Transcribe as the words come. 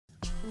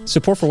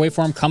Support for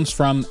Waveform comes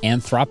from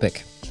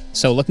Anthropic.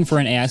 So looking for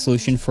an AI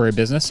solution for a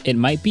business, it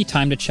might be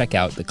time to check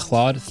out the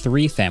Claude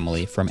 3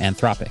 family from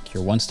Anthropic,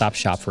 your one-stop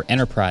shop for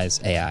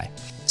enterprise AI.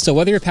 So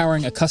whether you're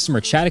powering a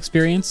customer chat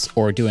experience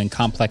or doing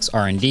complex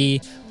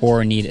R&D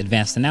or need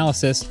advanced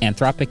analysis,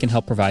 Anthropic can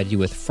help provide you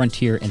with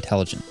frontier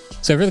intelligence.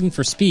 So if you're looking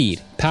for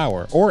speed,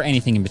 power, or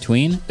anything in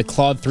between, the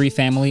Claude 3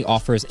 family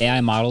offers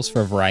AI models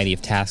for a variety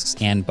of tasks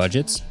and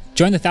budgets.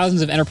 Join the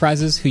thousands of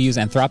enterprises who use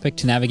Anthropic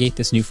to navigate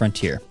this new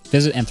frontier.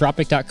 Visit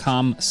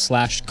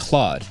anthropic.com/Claude,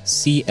 Claude,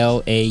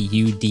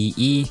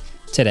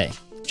 today.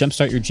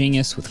 Jumpstart your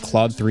genius with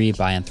Claude 3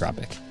 by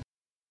Anthropic.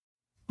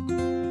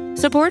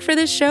 Support for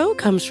this show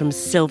comes from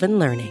Sylvan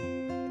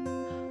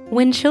Learning.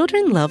 When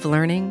children love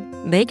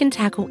learning, they can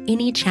tackle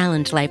any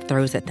challenge life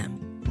throws at them.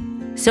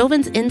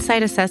 Sylvan's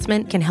Insight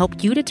Assessment can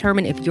help you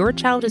determine if your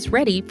child is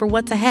ready for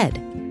what's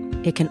ahead.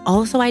 It can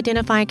also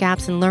identify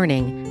gaps in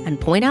learning and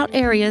point out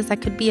areas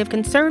that could be of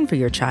concern for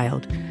your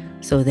child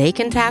so they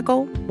can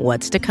tackle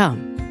what's to come.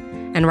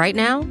 And right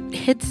now,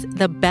 it's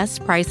the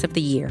best price of the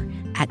year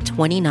at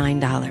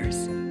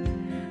 $29.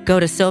 Go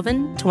to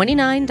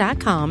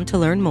sylvan29.com to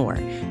learn more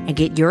and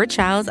get your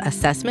child's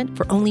assessment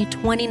for only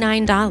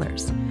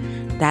 $29.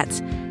 That's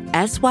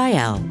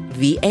SYLVAN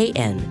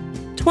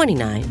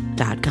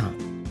 29.com.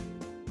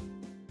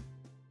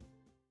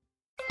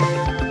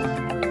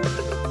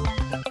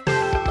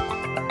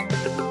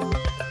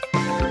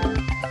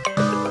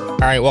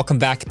 All right, welcome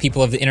back,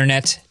 people of the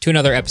internet, to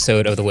another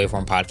episode of the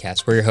Waveform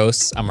Podcast. We're your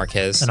hosts. I'm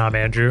Marquez. And I'm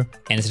Andrew.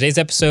 And in today's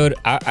episode,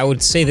 I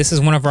would say this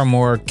is one of our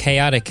more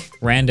chaotic,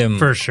 random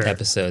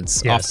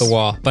episodes. Yes. Off the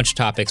wall, bunch of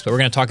topics. But we're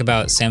going to talk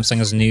about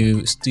Samsung's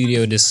new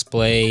studio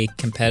display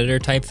competitor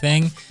type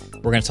thing.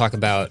 We're going to talk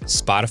about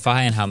Spotify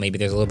and how maybe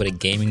there's a little bit of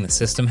gaming the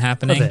system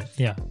happening. A bit,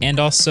 yeah. And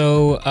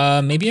also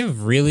maybe a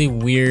really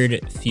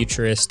weird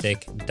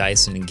futuristic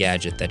Dyson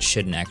gadget that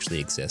shouldn't actually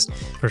exist.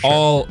 For sure.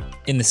 All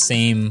in the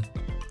same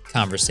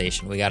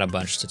conversation. We got a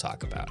bunch to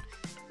talk about.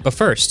 But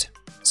first,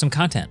 some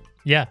content.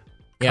 Yeah.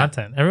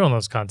 Content. Everyone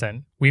loves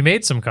content. We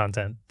made some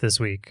content this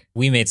week.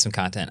 We made some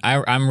content.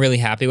 I'm really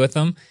happy with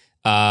them.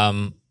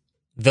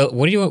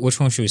 Which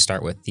one should we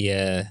start with?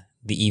 The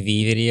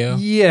EV video?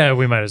 Yeah,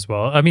 we might as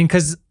well. I mean,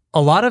 because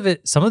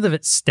some of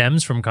it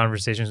stems from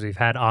conversations we've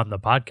had on the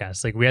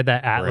podcast. Like we had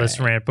that Atlas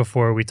rant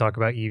before. We talk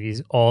about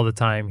EVs all the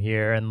time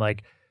here. And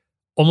like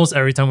almost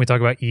every time we talk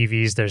about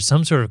EVs, there's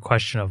some sort of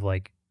question of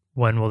like,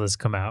 when will this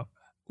come out?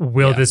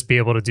 Will this be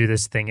able to do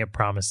this thing it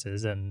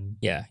promises? And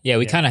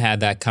we kind of had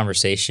that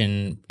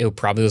conversation. It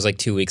probably was like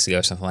 2 weeks ago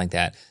or something like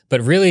that.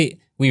 But really,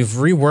 we've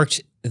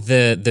reworked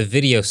the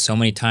video so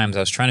many times.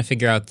 I was trying to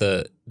figure out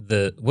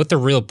what the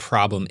real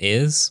problem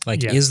is.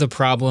 Like, is the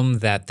problem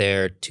that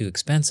they're too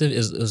expensive?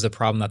 Is the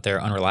problem that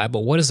they're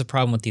unreliable? What is the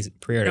problem with these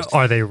pre-orders?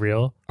 Are they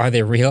real?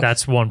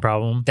 That's one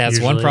problem. That's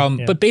usually one problem.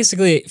 Yeah. But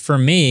basically, for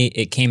me,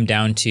 it came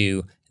down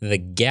to the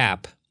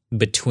gap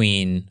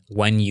between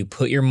when you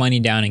put your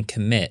money down and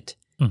commit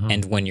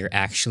and when you're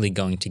actually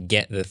going to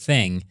get the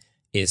thing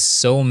is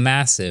so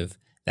massive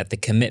that the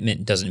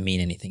commitment doesn't mean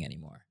anything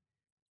anymore.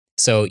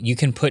 So you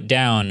can put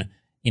down,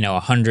 $100,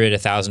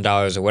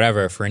 $1,000 or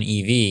whatever for an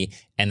EV,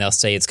 and they'll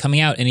say it's coming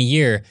out in a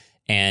year,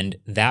 and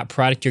that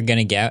product you're going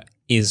to get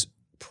is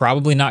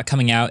probably not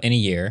coming out in a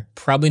year,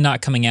 probably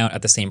not coming out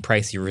at the same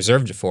price you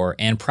reserved it for,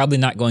 and probably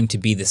not going to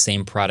be the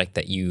same product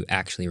that you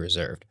actually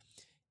reserved.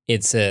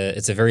 It's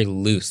a very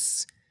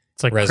loose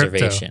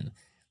reservation. Crypto.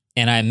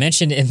 And I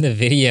mentioned in the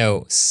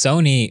video,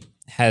 Sony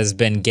has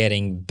been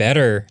getting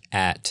better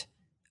at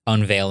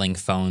unveiling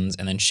phones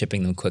and then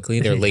shipping them quickly.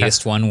 Their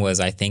latest one was,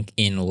 I think,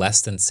 in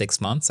less than 6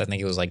 months. I think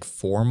it was like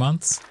 4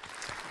 months.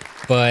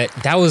 But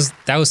that was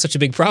such a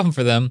big problem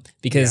for them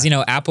because,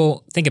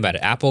 Apple, think about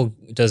it. Apple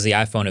does the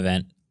iPhone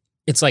event.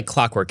 It's like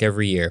clockwork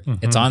every year.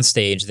 It's on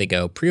stage. They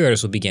go,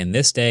 pre-orders will begin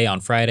this day on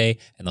Friday,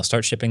 and they'll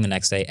start shipping the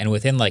next day. And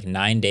within like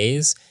 9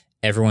 days,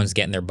 everyone's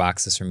getting their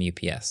boxes from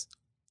UPS.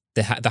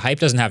 The hype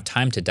doesn't have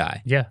time to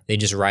die. Yeah. They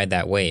just ride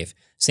that wave.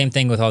 Same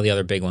thing with all the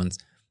other big ones.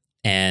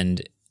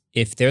 And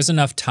if there's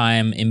enough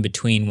time in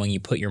between when you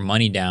put your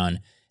money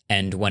down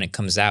and when it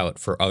comes out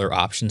for other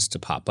options to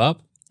pop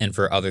up and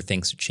for other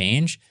things to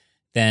change,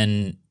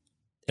 then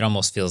it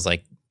almost feels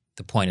like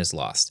the point is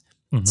lost.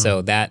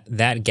 So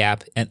that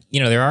gap, and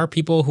there are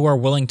people who are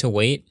willing to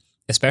wait,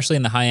 especially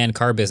in the high-end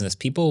car business.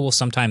 People will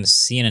sometimes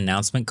see an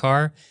announcement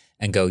car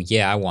and go,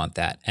 yeah, I want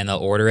that. And they'll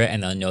order it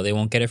and they'll know they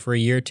won't get it for a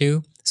year or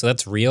two. So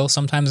that's real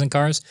sometimes in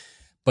cars,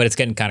 but it's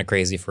getting kind of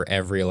crazy for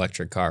every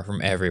electric car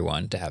from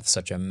everyone to have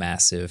such a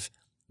massive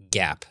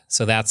gap.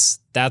 So that's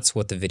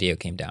what the video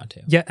came down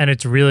to. Yeah, and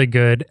it's really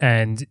good.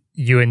 And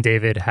you and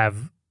David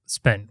have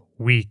spent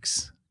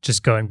weeks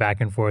just going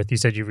back and forth. You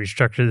said you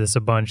restructured this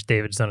a bunch.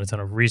 David's done a ton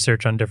of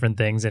research on different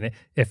things, and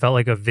it felt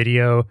like a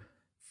video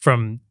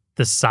from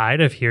the side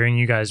of hearing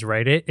you guys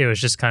write it. It was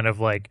just kind of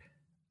like,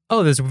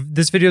 oh,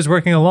 this video is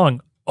working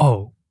along.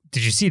 Oh,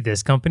 did you see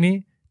this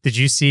company? Did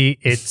you see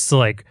it's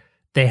like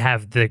they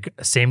have the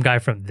same guy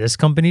from this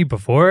company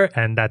before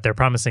and that they're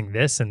promising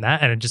this and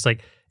that? And it just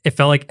like, it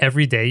felt like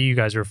every day you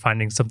guys were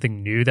finding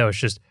something new that was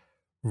just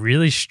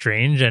really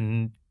strange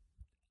and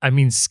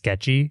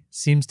sketchy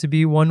seems to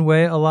be one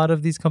way a lot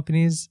of these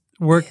companies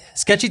work.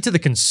 Sketchy to the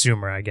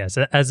consumer, I guess.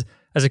 As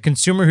a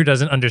consumer who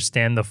doesn't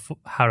understand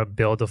how to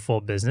build a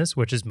full business,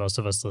 which is most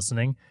of us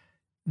listening,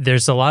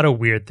 there's a lot of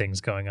weird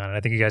things going on. And I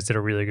think you guys did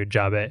a really good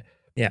job at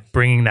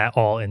bringing that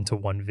all into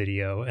one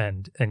video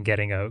and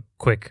getting a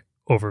quick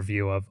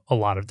overview of a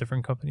lot of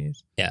different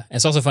companies. Yeah.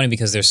 It's also funny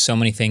because there's so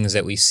many things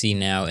that we see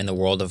now in the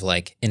world of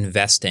like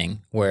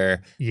investing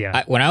where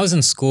when I was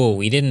in school,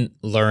 we didn't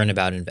learn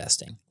about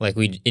investing. Like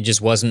it just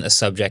wasn't a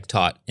subject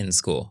taught in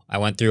school. I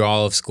went through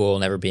all of school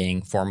never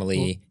being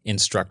formally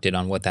instructed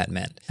on what that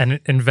meant. And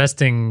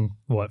investing,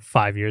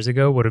 5 years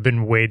ago would have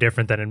been way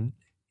different than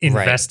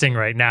investing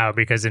right now,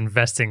 because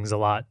investing's a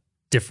lot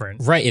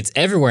different. Right. It's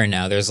everywhere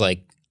now. There's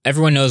like,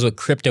 everyone knows what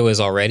crypto is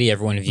already.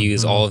 Everyone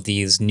views all of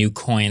these new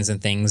coins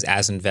and things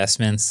as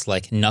investments.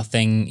 Like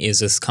nothing is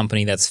this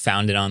company that's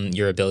founded on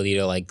your ability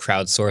to like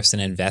crowdsource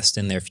and invest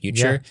in their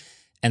future. Yeah.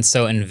 And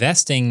so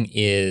investing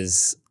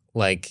is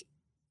like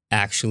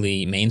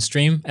actually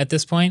mainstream at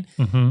this point.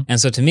 And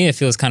so to me, it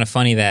feels kind of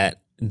funny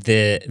that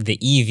the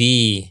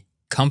EV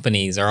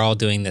companies are all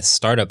doing this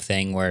startup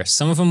thing where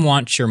some of them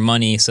want your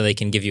money so they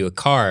can give you a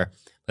car,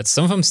 but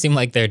some of them seem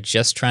like they're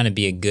just trying to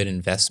be a good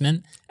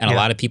investment. And a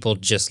lot of people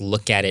just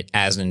look at it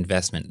as an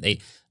investment.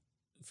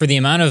 For the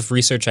amount of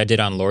research I did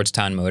on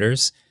Lordstown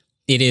Motors,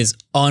 it is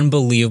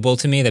unbelievable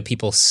to me that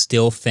people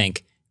still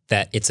think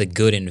that it's a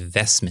good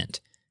investment.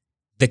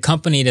 The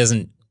company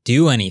doesn't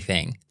do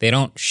anything. They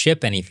don't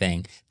ship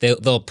anything.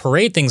 They'll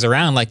parade things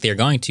around like they're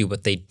going to,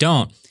 but they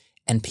don't.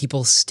 And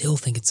people still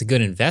think it's a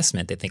good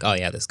investment. They think, oh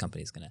yeah, this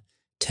company's going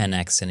to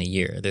 10x in a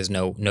year. There's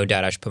no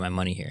doubt I should put my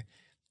money here.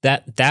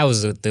 That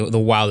was the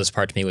wildest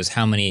part to me, was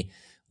how many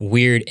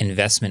weird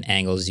investment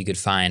angles you could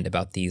find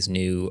about these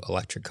new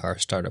electric car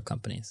startup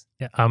companies.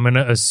 Yeah, I'm going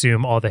to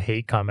assume all the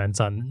hate comments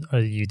on a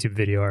YouTube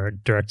video are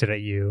directed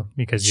at you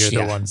because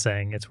you're the one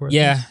saying it's worth it.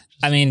 Yeah.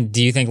 I mean,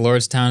 do you think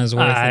Lordstown is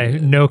worth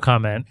it? No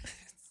comment.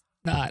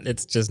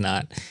 It's just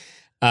not.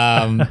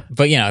 But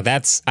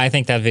I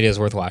think that video is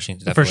worth watching.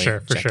 Definitely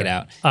check it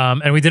out.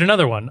 And we did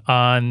another one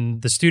on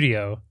the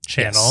studio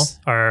channel,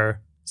 our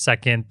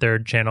second,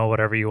 third channel,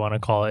 whatever you want to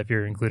call it, if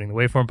you're including the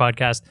Waveform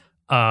podcast.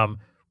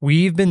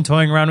 We've been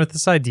toying around with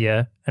this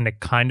idea, and it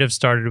kind of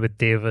started with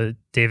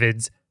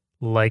David's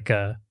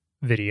Leica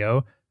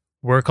video.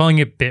 We're calling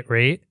it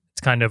Bitrate.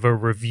 It's kind of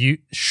a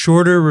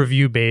shorter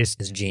review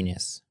based. It's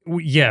genius.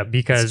 Yeah,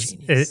 because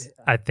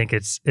I think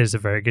it's a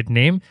very good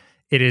name.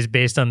 It is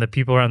based on the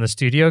people around the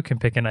studio can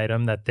pick an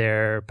item that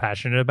they're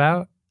passionate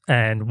about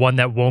and one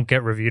that won't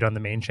get reviewed on the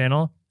main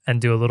channel and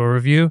do a little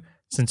review.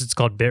 Since it's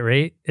called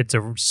Bitrate, it's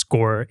a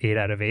score 8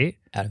 out of 8.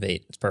 Out of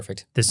 8. It's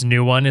perfect. This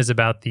new one is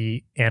about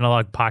the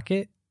Analog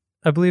Pocket,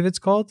 I believe it's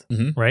called,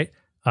 right?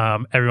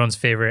 Everyone's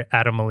favorite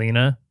Adam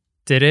Molina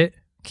did it.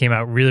 Came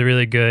out really,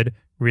 really good.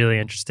 Really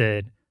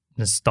interested.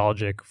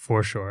 Nostalgic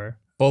for sure.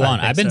 Hold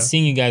on. I've been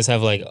seeing you guys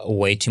have like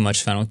way too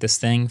much fun with this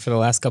thing for the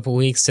last couple of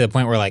weeks, to the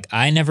point where like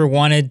I never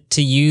wanted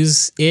to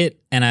use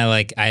it, and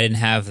I didn't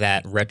have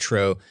that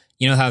retro.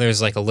 You know how there's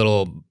like a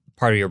little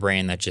part of your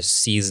brain that just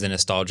sees the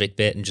nostalgic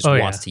bit and just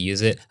wants to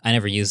use it. I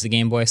never used the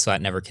Game Boy, so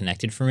it never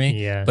connected for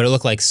me. Yeah. But it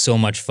looked like so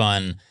much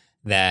fun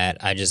that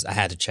I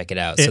had to check it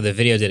out. So the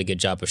video did a good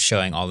job of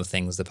showing all the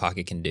things the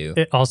Pocket can do.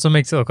 It also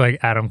makes it look like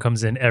Adam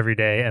comes in every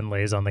day and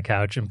lays on the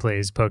couch and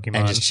plays Pokemon.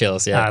 And just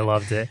chills, yeah. I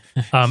loved it.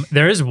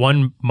 There is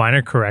one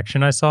minor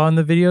correction I saw in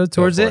the video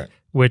towards it,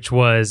 which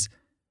was,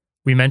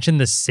 we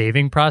mentioned the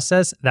saving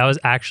process. That was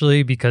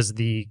actually because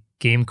the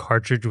game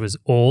cartridge was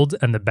old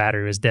and the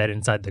battery was dead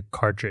inside the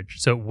cartridge.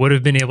 So it would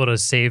have been able to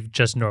save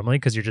just normally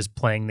because you're just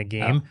playing the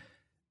game.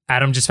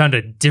 Adam just found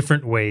a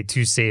different way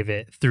to save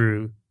it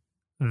through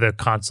the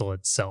console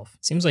itself.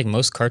 Seems like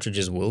most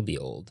cartridges will be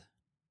old.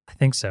 I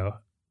think so.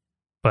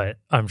 But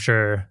I'm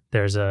sure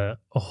there's a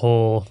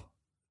whole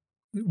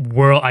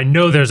world. I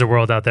know there's a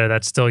world out there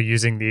that's still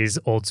using these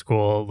old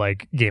school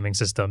like gaming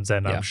systems,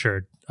 and I'm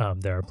sure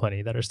there are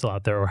plenty that are still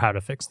out there, or how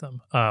to fix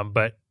them.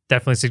 But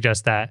definitely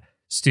suggest that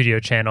studio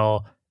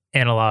channel,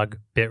 Analog,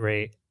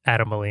 Bitrate,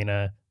 Adam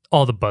Molina,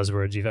 all the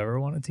buzzwords you've ever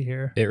wanted to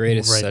hear. Bitrate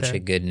is such a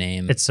good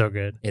name. It's so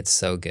good. It's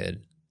so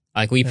good.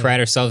 Like we pride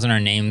ourselves in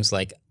our names.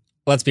 Like,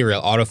 let's be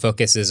real,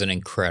 autofocus is an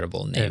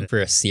incredible name for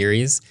a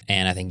series,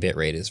 and I think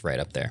Bitrate is right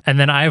up there. And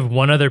then I have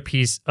one other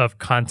piece of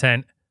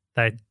content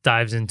that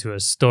dives into a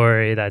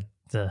story that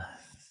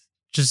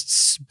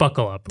just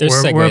buckle up.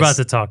 We're about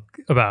to talk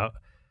about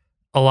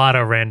a lot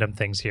of random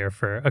things here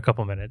for a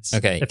couple minutes.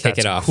 Okay, if kick that's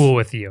it off. Cool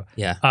with you.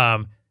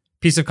 Yeah.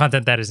 Piece of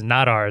content that is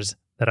not ours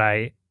that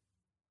I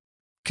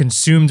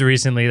consumed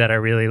recently that I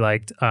really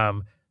liked.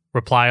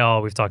 Reply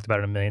All, we've talked about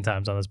it a million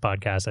times on this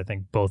podcast. I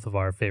think both of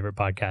our favorite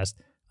podcasts.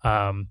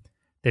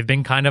 They've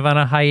been kind of on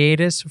a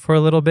hiatus for a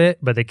little bit,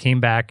 but they came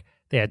back.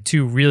 They had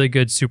 2 really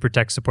good Super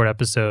Tech Support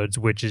episodes,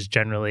 which is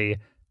generally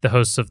the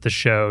hosts of the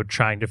show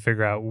trying to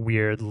figure out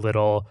weird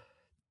little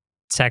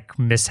tech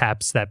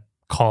mishaps that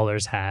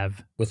callers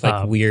have. With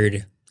like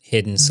weird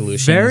hidden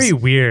solutions. Very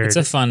weird. It's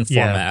a fun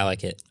format. I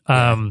like it.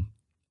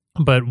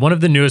 But one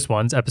of the newest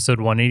ones, episode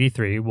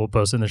 183, we'll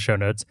post in the show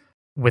notes.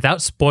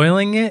 Without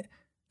spoiling it,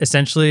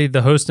 essentially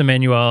the host,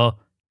 Emmanuel,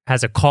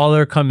 has a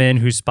caller come in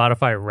who's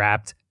Spotify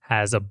Wrapped,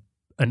 has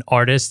an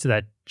artist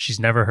that she's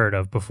never heard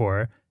of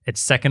before. It's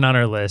second on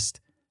her list,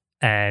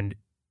 and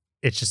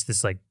it's just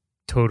this like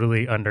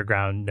totally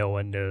underground, no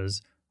one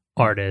knows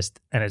artist,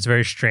 and it's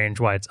very strange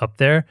why it's up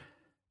there.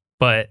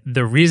 But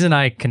the reason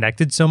I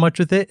connected so much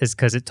with it is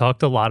because it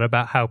talked a lot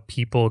about how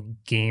people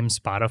game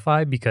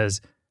Spotify,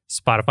 because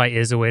Spotify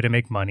is a way to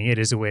make money. It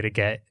is a way to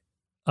get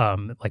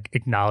like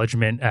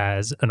acknowledgement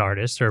as an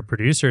artist or a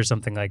producer or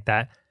something like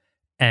that.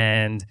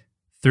 And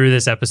through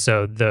this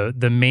episode,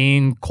 the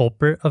main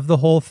culprit of the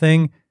whole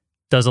thing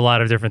does a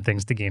lot of different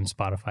things to game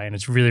Spotify, and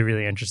it's really,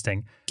 really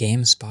interesting.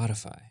 Game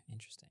Spotify.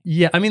 Interesting.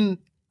 Yeah, I mean,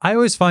 I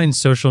always find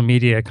social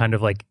media kind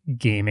of like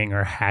gaming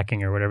or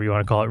hacking or whatever you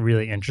want to call it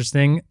really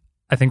interesting.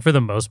 I think for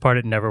the most part,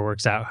 it never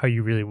works out how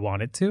you really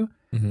want it to.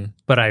 Mm-hmm.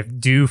 But I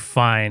do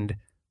find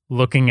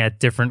looking at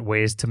different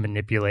ways to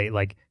manipulate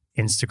like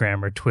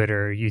Instagram or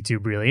Twitter or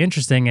YouTube really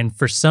interesting. And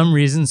for some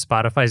reason,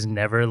 Spotify's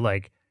never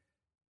like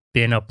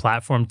been a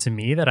platform to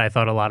me that I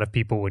thought a lot of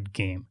people would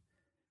game,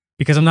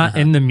 because I'm not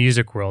in the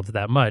music world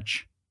that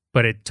much,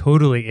 but it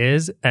totally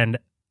is. And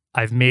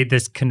I've made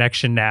this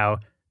connection now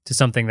to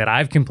something that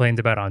I've complained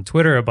about on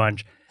Twitter a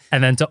bunch,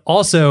 and then to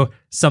also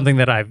something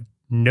that I've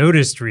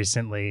noticed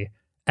recently,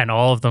 and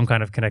all of them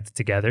kind of connected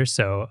together.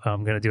 So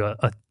I'm going to do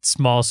a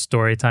small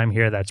story time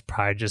here that's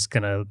probably just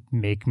going to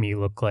make me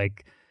look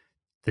like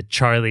the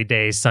Charlie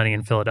Day Sunny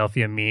in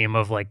Philadelphia meme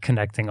of like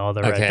connecting all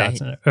the red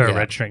dots or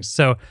red strings.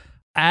 So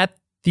at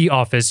the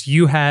office,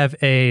 you have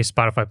a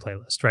Spotify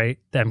playlist, right?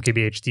 The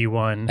MKBHD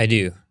one. I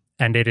do.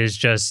 And it is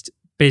just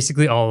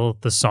basically all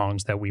the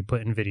songs that we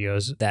put in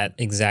videos. That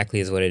exactly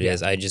is what it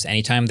is. I just,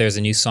 anytime there's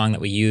a new song that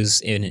we use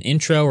in an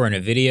intro or in a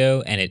video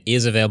and it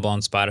is available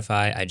on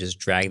Spotify, I just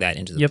drag that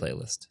into the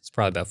playlist. It's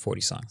probably about 40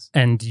 songs.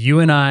 And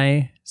you and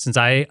I, since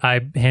I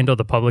handle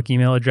the public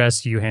email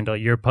address, you handle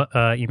your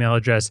email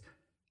address,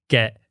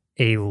 get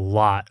a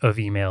lot of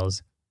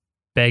emails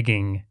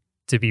begging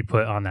to be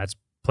put on that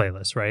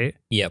playlist, right?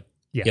 Yep.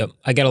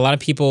 I get a lot of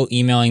people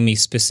emailing me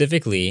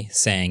specifically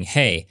saying,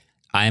 hey,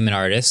 I'm an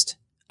artist.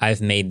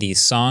 I've made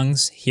these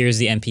songs. Here's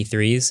the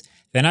MP3s.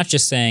 They're not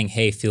just saying,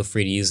 hey, feel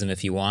free to use them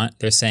if you want.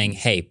 They're saying,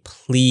 hey,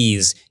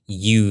 please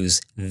use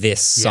this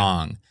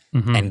song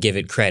and give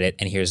it credit.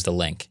 And here's the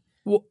link.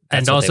 Well,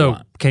 and also,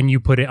 can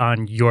you put it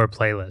on your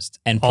playlist?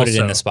 And put it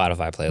in the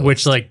Spotify playlist.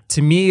 Which, like,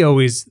 to me,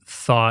 always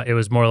thought it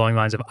was more along the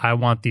lines of, I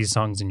want these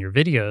songs in your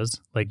videos,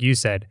 like you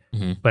said.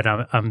 But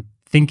I'm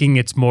thinking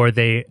it's more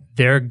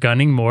they're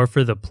gunning more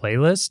for the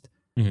playlist.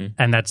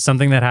 And that's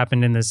something that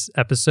happened in this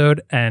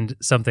episode, and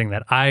something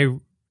that I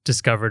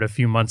discovered a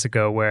few months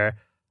ago, where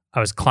I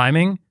was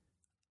climbing.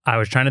 I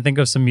was trying to think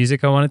of some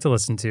music I wanted to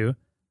listen to.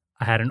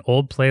 I had an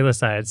old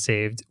playlist I had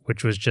saved,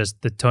 which was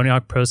just the Tony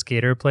Hawk Pro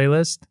Skater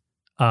playlist,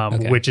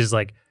 which is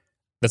like,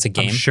 that's a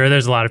game. I'm sure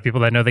there's a lot of people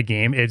that know the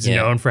game. It's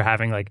known for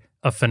having like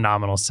a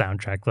phenomenal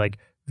soundtrack, like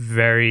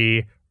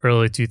very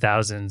early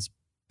 2000s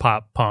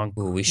pop punk.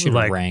 Ooh, we should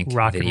like rank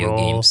rock video and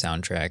roll game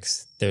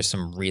soundtracks. There's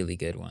some really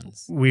good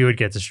ones. We would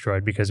get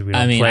destroyed because we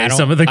don't play I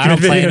some of the good I don't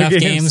play video enough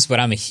games. games, but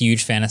I'm a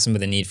huge fan of some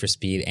of the Need for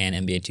Speed and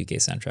NBA 2K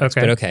soundtracks.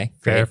 But okay,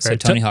 fair. So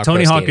Tony Hawk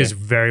Tony Pro Hawk Skater is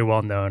very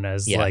well known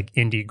as like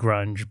indie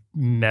grunge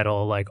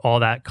metal, like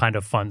all that kind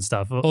of fun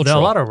stuff. There's a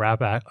lot of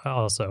rap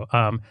also.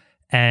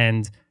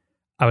 And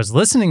I was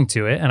listening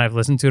to it, and I've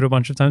listened to it a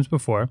bunch of times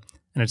before,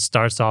 and it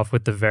starts off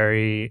with the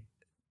very,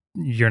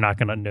 you're not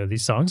going to know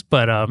these songs,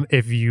 but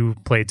if you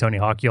play Tony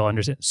Hawk, you'll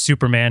understand.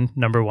 Superman,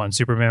 number one.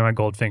 Superman, My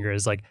Goldfinger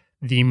is like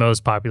the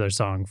most popular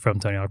song from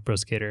Tony Hawk Pro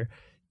Skater.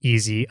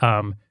 Easy.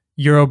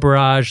 Euro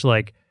Barrage,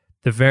 like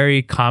the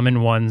very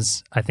common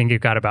ones. I think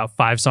it got about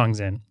 5 songs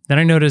in. Then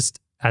I noticed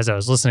as I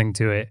was listening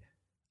to it,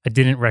 I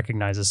didn't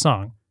recognize a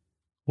song.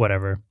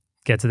 Whatever.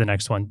 Get to the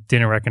next one.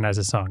 Didn't recognize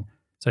a song.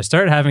 So I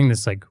started having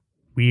this like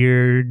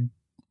weird,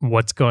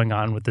 what's going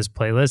on with this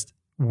playlist?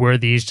 Were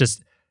these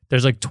just,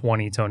 there's like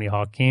 20 Tony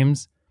Hawk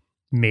games.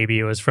 Maybe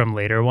it was from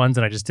later ones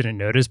and I just didn't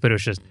notice, but it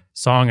was just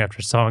song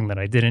after song that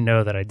I didn't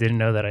know, that I didn't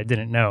know, that I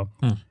didn't know.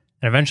 And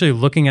eventually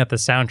looking at the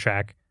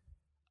soundtrack,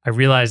 I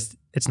realized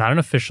it's not an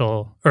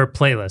official, or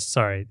playlist,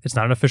 sorry. It's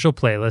not an official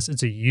playlist.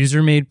 It's a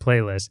user-made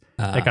playlist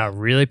that got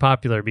really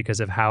popular because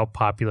of how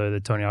popular the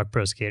Tony Hawk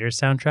Pro Skater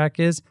soundtrack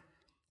is.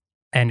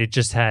 And it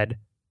just had,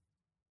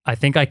 I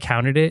think I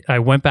counted it. I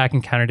went back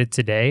and counted it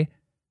today.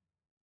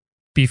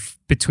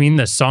 Between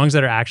the songs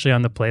that are actually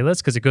on the playlist,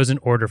 because it goes in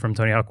order from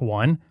Tony Hawk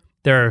 1,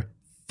 there are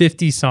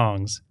 50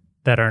 songs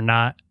that are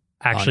not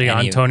actually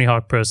on Tony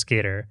Hawk Pro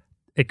Skater.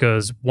 It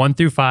goes 1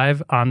 through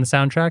 5 on the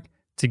soundtrack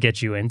to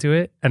get you into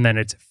it, and then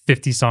it's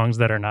 50 songs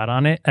that are not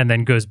on it, and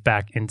then goes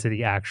back into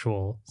the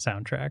actual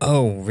soundtrack.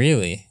 Oh,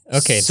 really?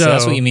 Okay, so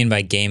that's what you mean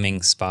by gaming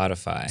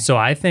Spotify. So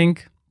I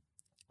think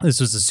this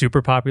was a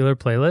super popular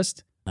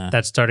playlist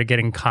that started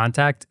getting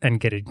contact and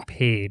getting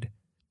paid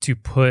to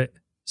put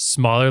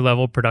smaller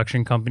level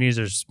production companies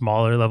or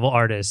smaller level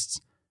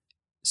artists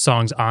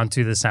songs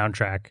onto the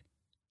soundtrack,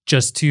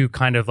 just to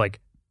kind of like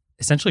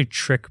essentially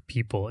trick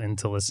people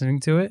into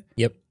listening to it.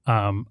 Yep.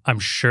 I'm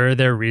sure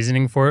their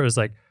reasoning for it was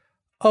like,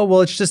 oh,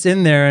 well, it's just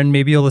in there and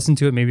maybe you'll listen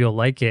to it, maybe you'll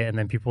like it, and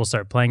then people will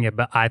start playing it.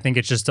 But I think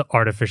it's just to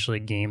artificially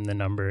game the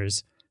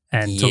numbers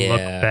and to look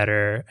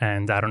better.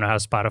 And I don't know how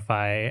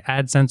Spotify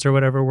AdSense or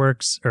whatever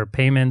works or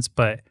payments,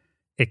 but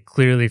it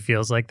clearly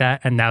feels like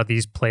that. And now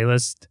these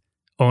playlist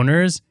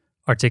owners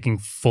are taking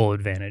full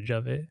advantage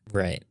of it.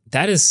 Right.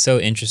 That is so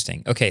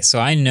interesting. Okay, so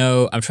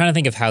I'm trying to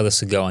think of how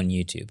this would go on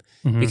YouTube,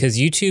 because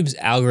YouTube's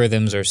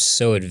algorithms are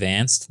so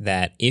advanced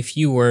that if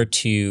you were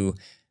to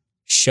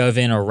shove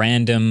in a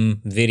random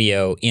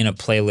video in a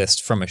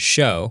playlist from a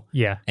show,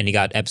 and you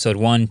got episode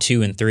 1,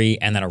 2, and 3,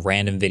 and then a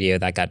random video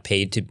that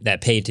paid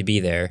to be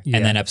there,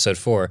 and then episode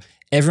 4,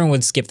 everyone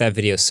would skip that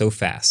video so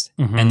fast,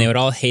 and they would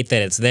all hate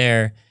that it's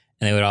there,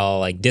 and they would all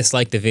like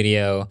dislike the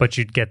video. But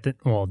you'd get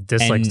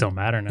dislikes don't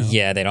matter now.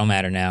 Yeah, they don't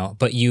matter now.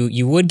 But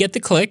you would get the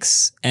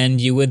clicks, and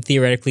you would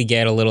theoretically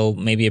get a little,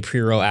 maybe a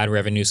pre-roll ad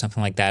revenue,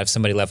 something like that, if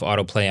somebody left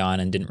autoplay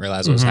on and didn't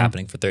realize what was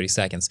happening for 30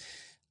 seconds.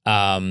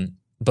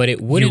 But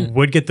it wouldn't. You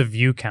would get the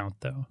view count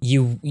though.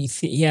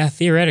 Yeah,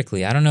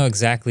 theoretically. I don't know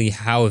exactly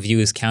how a view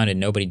is counted.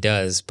 Nobody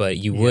does, but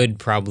you would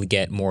probably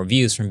get more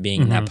views from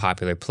being in that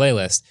popular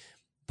playlist.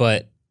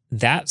 But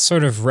that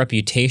sort of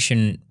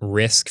reputation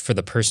risk for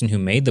the person who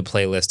made the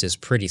playlist is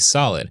pretty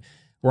solid.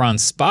 Where on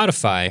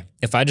Spotify,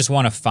 if I just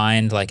want to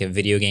find like a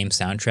video game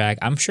soundtrack,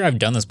 I'm sure I've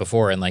done this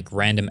before in like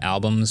random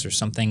albums or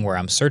something where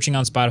I'm searching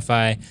on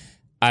Spotify.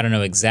 I don't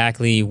know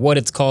exactly what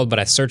it's called, but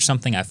I search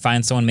something, I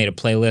find someone made a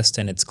playlist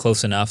and it's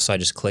close enough, so I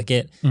just click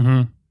it.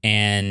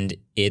 And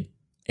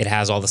it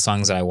has all the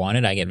songs that I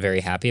wanted. I get very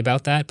happy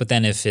about that. But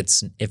then if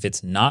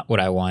it's not what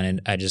I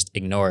wanted, I just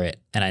ignore it,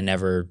 and I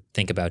never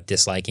think about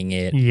disliking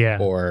it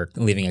or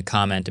leaving a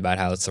comment about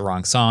how it's the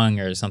wrong song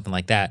or something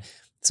like that.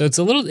 So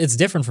it's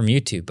different from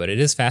YouTube, but it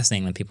is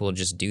fascinating that people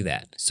just do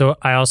that. So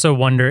I also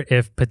wonder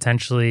if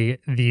potentially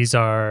these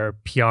are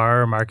PR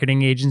or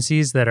marketing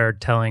agencies that are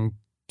telling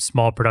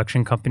small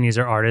production companies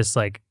or artists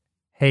like,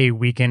 hey,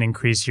 we can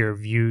increase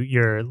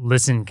your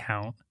listen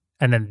count.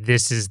 And then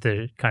this is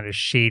the kind of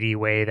shady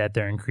way that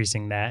they're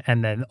increasing that.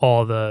 And then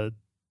all the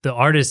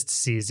artist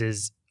sees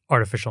is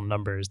artificial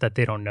numbers that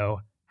they don't know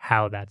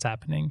how that's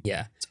happening.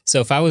 Yeah. So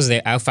if I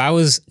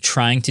was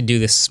trying to do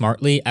this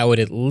smartly, I would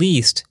at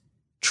least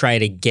try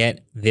to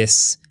get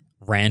this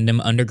random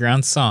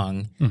underground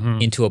song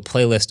into a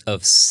playlist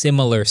of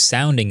similar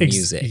sounding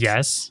music.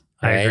 Yes.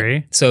 Right? I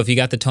agree. So if you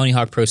got the Tony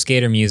Hawk Pro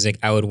Skater music,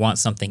 I would want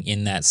something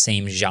in that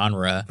same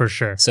genre. For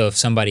sure. So if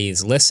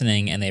somebody's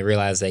listening and they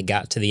realize they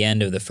got to the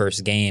end of the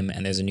first game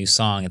and there's a new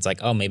song, it's like,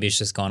 oh, maybe it's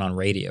just going on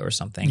radio or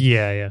something.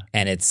 Yeah.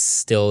 And it's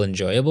still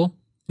enjoyable,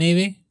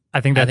 maybe.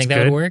 I think that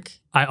would work.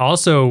 I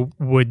also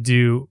would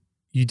you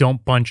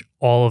don't bunch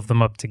all of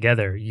them up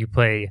together. You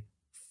play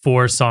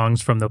 4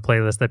 songs from the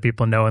playlist that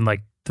people know and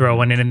like throw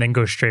one in and then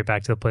go straight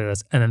back to the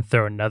playlist and then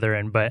throw another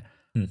in. But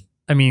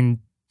I mean,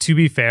 to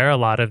be fair, a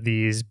lot of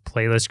these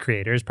playlist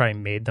creators probably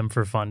made them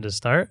for fun to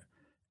start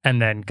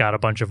and then got a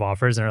bunch of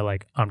offers and are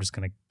like, I'm just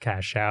going to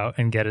cash out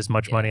and get as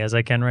much money as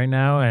I can right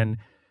now. And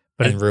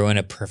ruin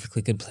a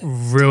perfectly good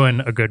playlist.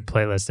 Ruin a good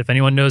playlist. If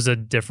anyone knows a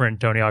different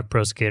Tony Hawk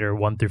Pro Skater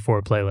 1 through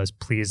 4 playlist,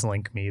 please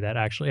link me that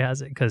actually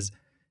has it, because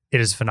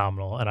it is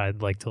phenomenal and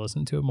I'd like to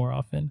listen to it more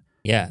often.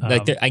 Yeah.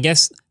 I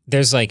guess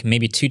there's like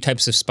maybe 2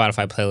 types of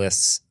Spotify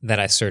playlists that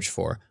I search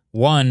for.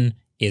 One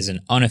is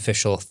an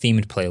unofficial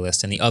themed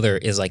playlist, and the other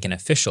is like an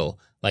official,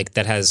 like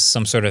that has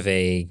some sort of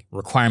a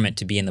requirement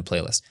to be in the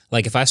playlist.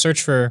 Like if I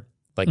search for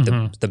like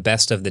the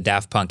best of the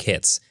Daft Punk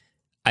hits,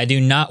 I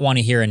do not want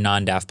to hear a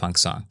non-Daft Punk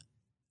song.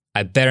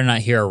 I better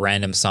not hear a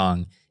random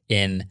song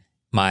in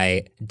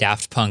my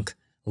Daft Punk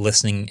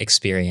listening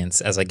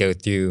experience as I go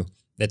through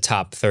the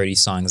top 30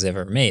 songs they've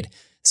ever made.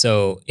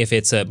 So if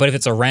it's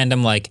a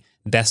random like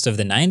best of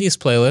the 90s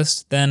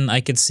playlist, then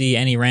I could see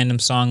any random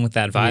song with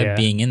that vibe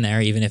being in there,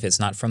 even if it's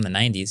not from the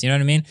 90s. You know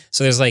what I mean?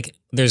 So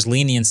there's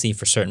leniency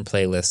for certain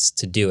playlists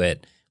to do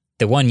it.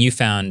 The one you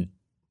found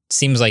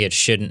seems like it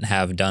shouldn't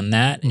have done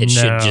that. It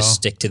should just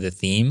stick to the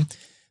theme.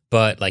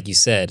 But like you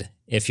said,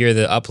 if you're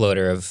the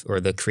uploader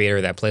or the creator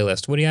of that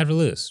playlist, what do you have to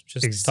lose?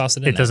 Just toss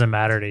it in. It doesn't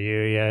matter to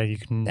you. Yeah, you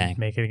can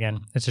make it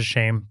again. It's a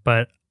shame,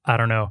 but I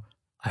don't know.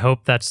 I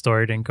hope that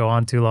story didn't go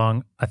on too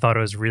long. I thought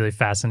it was really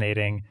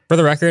fascinating. For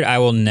the record, I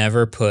will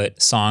never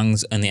put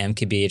songs in the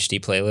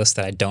MKBHD playlist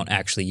that I don't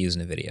actually use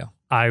in a video.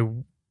 I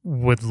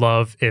would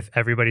love if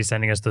everybody's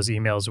sending us those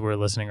emails we're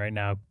listening right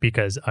now,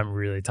 because I'm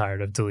really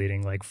tired of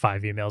deleting like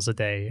 5 emails a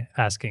day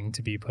asking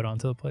to be put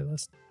onto the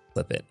playlist.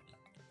 Flip it.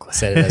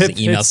 Set it as an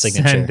email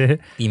signature.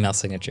 Email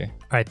signature.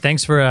 All right.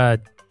 Thanks for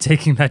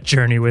taking that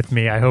journey with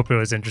me. I hope it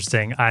was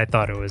interesting. I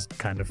thought it was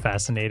kind of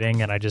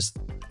fascinating, and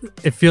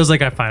it feels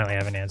like I finally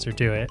have an answer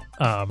to it,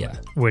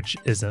 which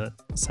is a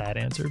sad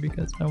answer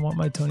because I want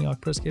my Tony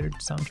Hawk Pro Skater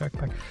soundtrack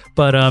back.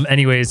 But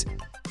anyways,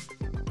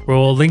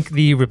 we'll link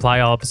the Reply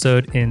All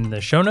episode in the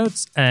show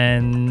notes,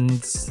 and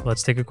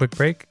let's take a quick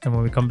break. And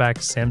when we come back,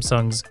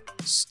 Samsung's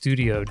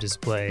Studio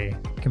Display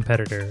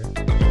competitor.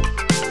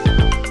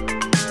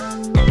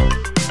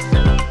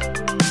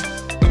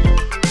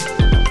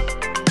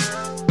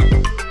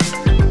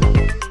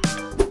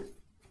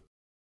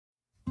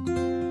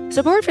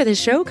 Support for this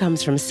show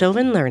comes from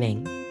Sylvan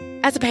Learning.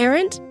 As a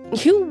parent,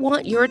 you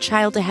want your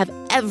child to have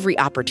every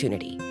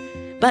opportunity,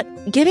 but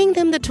giving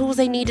them the tools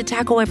they need to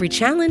tackle every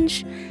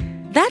challenge,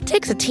 that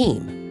takes a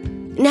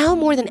team. Now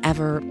more than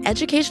ever,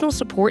 educational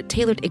support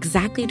tailored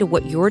exactly to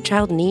what your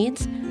child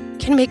needs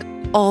can make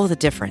all the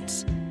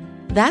difference.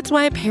 That's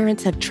why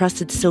parents have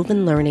trusted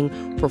Sylvan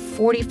Learning for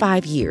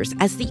 45 years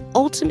as the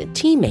ultimate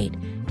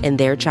teammate in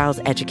their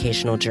child's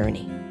educational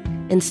journey,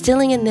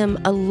 instilling in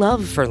them a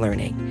love for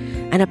learning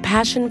and a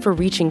passion for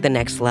reaching the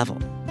next level.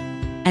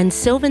 And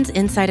Sylvan's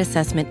Insight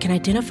Assessment can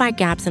identify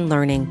gaps in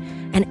learning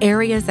and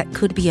areas that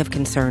could be of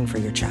concern for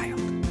your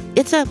child.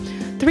 It's a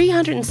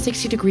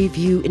 360-degree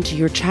view into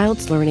your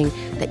child's learning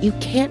that you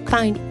can't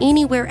find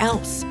anywhere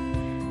else,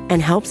 and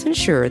helps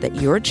ensure that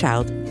your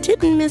child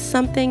didn't miss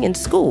something in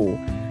school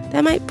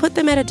that might put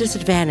them at a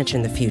disadvantage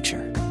in the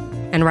future.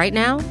 And right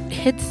now,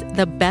 it's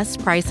the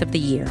best price of the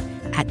year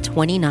at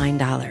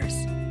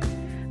 $29.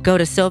 Go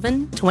to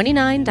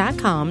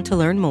sylvan29.com to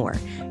learn more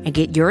and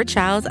get your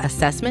child's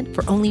assessment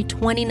for only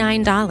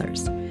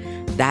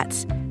 $29.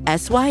 That's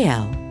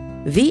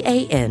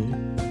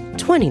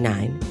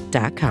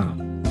SYLVAN29.com.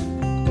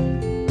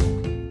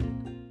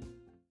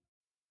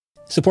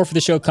 Support for the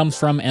show comes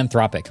from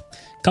Anthropic.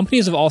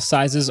 Companies of all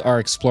sizes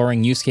are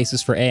exploring use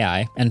cases for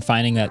AI and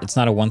finding that it's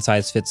not a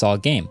one-size-fits-all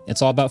game.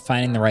 It's all about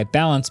finding the right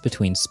balance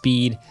between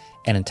speed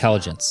and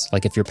intelligence.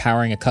 Like if you're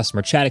powering a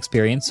customer chat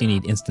experience, you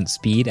need instant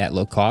speed at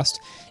low cost.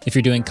 If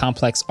you're doing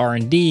complex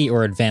R&D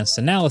or advanced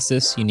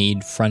analysis, you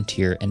need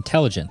frontier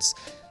intelligence.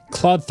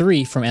 Claude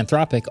 3 from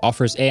Anthropic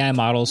offers AI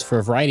models for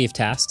a variety of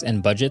tasks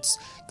and budgets.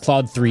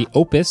 Claude 3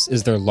 Opus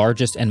is their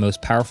largest and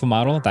most powerful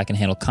model that can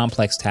handle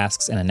complex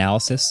tasks and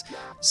analysis.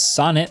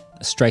 Sonnet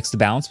strikes the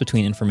balance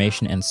between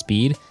information and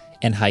speed.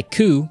 And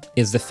Haiku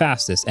is the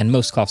fastest and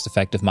most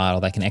cost-effective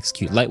model that can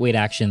execute lightweight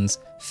actions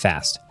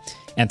fast.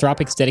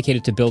 Anthropic's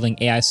dedicated to building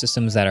AI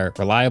systems that are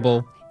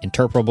reliable,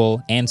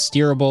 interpretable, and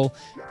steerable.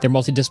 Their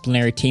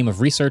multidisciplinary team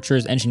of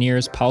researchers,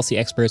 engineers, policy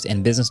experts,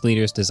 and business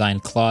leaders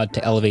designed Claude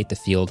to elevate the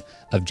field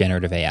of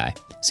generative AI.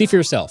 See for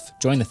yourself.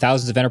 Join the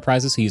thousands of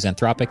enterprises who use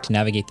Anthropic to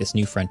navigate this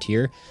new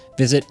frontier.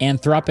 Visit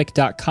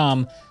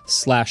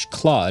anthropic.com/Claude,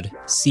 CLAUDE,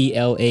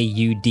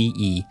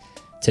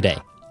 today.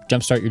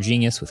 Jumpstart your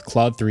genius with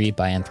Claude 3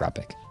 by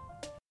Anthropic.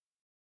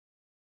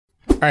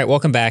 All right,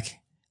 welcome back.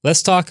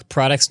 Let's talk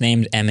products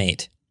named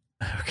M8.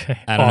 Okay.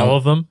 All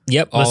of them?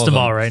 Yep. List them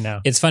all right now.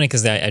 It's funny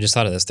because I just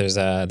thought of this. There's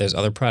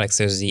other products.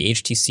 There's the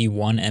HTC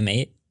One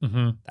M8.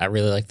 Mm-hmm. I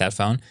really like that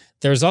phone.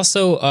 There's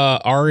also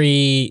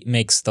Ari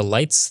makes the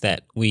lights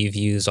that we've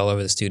used all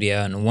over the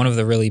studio. And one of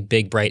the really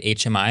big, bright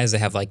HMIs, they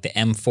have like the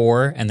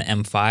M4 and the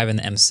M5 and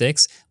the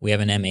M6. We have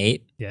an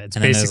M8. Yeah, it's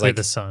basically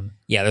the sun.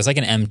 Yeah, there's like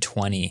an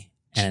M20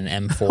 and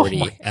an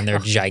M40, and they're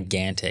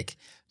gigantic.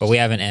 But we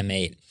have an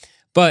M8.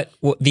 But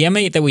the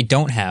M8 that we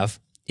don't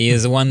have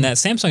is the one that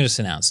Samsung just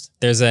announced.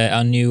 There's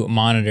a new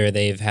monitor.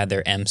 They've had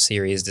their M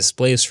series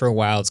displays for a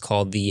while. It's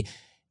called the,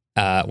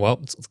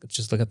 let's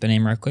just look up the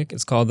name right quick.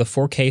 It's called the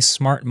 4K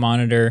Smart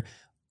Monitor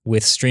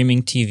with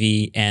streaming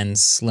TV and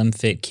slim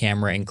fit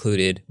camera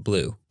included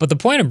blue. But the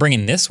point of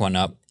bringing this one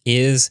up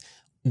is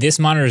this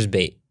monitor is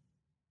bait.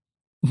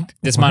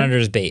 This monitor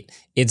is bait.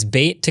 It's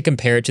bait to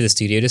compare it to the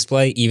studio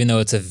display, even though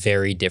it's a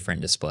very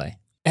different display.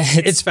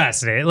 It's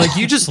fascinating. Like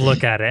you just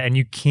look at it and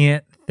you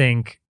can't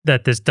think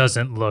that this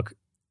doesn't look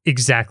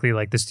exactly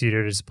like the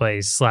studio display /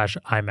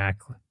 iMac.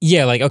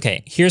 Yeah, like,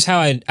 okay, here's how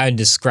I'd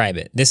describe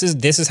it. This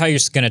is how you're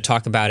going to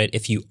talk about it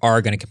if you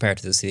are going to compare it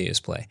to the studio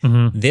display.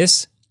 Mm-hmm.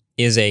 This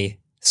is a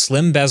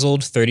slim bezeled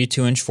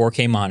 32-inch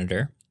 4K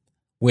monitor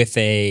with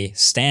a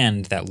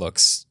stand that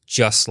looks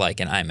just like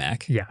an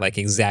iMac. Yeah. Like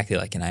exactly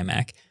like an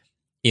iMac.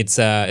 It's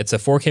a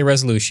 4K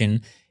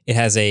resolution. It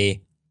has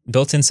a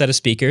built-in set of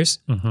speakers.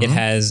 Mm-hmm. It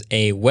has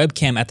a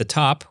webcam at the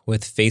top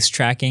with face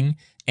tracking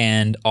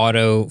and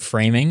auto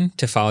framing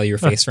to follow your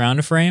face around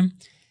a frame.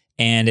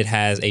 And it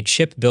has a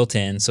chip built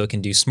in so it can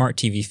do smart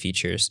TV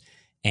features.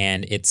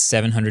 And it's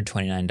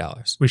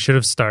 $729. We should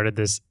have started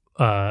this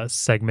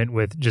segment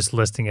with just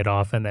listing it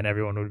off, and then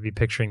everyone would be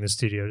picturing the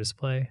studio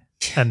display.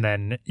 And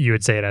then you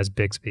would say it has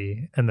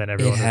Bixby, and then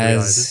everyone would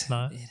realize it's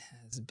not. It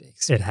has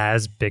Bixby. It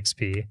has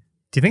Bixby.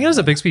 Do you think it has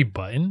a Bixby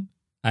button?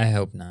 I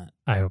hope not.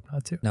 I hope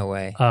not too. No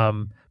way.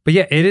 But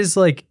yeah, it is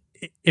like,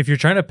 if you're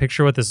trying to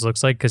picture what this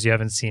looks like because you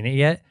haven't seen it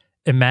yet,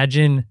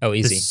 imagine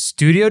the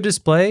studio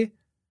display,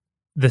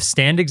 the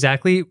stand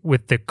exactly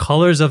with the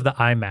colors of the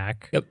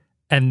iMac. Yep.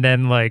 And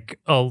then like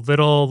a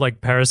little like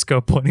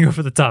periscope pointing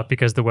over the top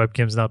because the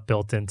webcam's not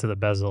built into the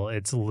bezel.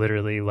 It's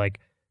literally like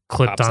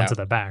clipped onto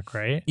the back,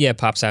 right? Yeah, it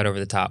pops out over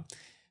the top.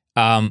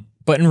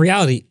 But in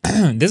reality,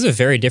 this is a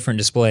very different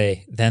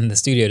display than the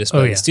studio display.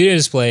 Oh, yeah. The studio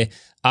display,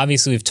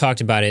 obviously we've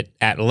talked about it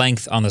at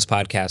length on this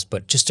podcast,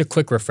 but just a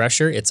quick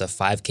refresher, it's a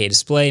 5K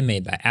display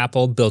made by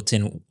Apple,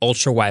 built-in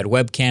ultra-wide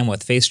webcam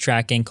with face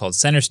tracking called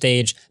Center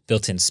Stage,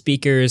 built-in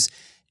speakers,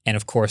 and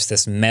of course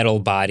this metal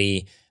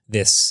body,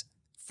 this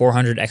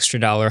 $400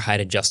 extra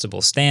height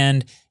adjustable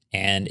stand,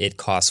 and it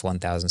costs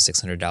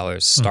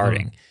 $1,600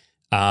 starting.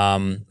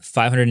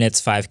 500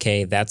 nits,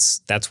 5K.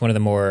 That's one of the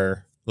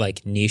more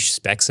like niche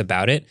specs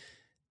about it.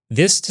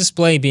 This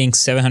display being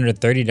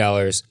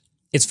 $730,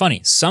 it's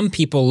funny. Some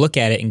people look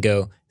at it and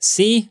go,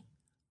 see,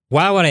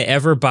 why would I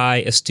ever buy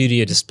a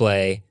studio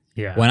display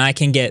when I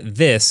can get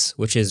this,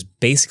 which is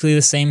basically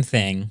the same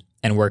thing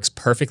and works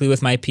perfectly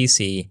with my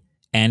PC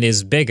and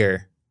is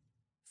bigger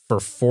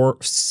for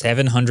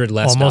 $700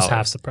 less. Almost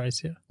half the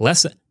price, yeah.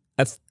 Less,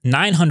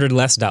 $900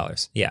 less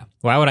dollars. Yeah.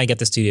 Why would I get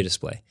the studio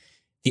display?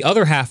 The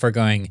other half are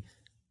going,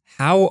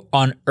 how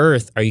on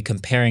earth are you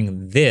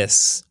comparing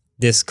this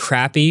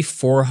crappy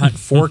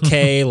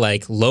 4K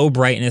like low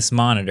brightness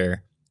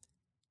monitor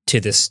to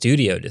the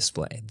studio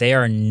display? They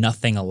are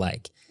nothing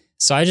alike.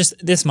 So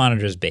this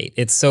monitor is bait.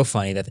 It's so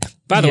funny that,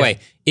 by the way,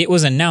 it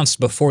was announced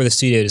before the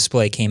studio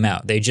display came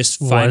out. They just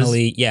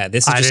finally,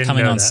 this is just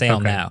coming on sale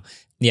now.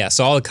 Yeah,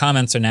 so all the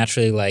comments are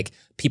naturally like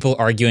people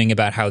arguing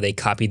about how they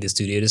copied the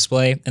studio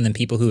display, and then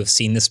people who have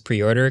seen this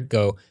pre-order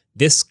go,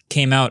 this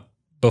came out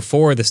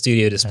before the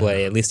studio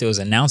display. At least it was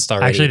announced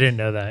already. I actually didn't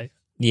know that.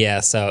 Yeah,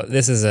 so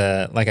this is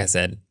like I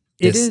said,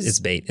 it's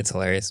bait. It's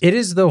hilarious. It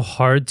is, though,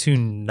 hard to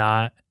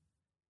not...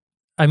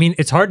 I mean,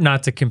 it's hard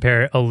not to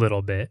compare a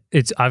little bit.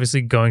 It's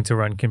obviously going to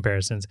run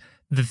comparisons.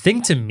 The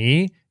thing to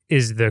me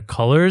is the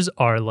colors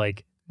are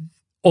like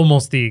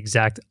almost the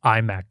exact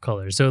iMac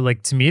colors. So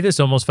like to me, this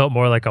almost felt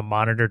more like a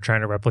monitor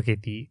trying to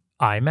replicate the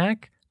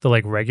iMac, the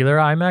like regular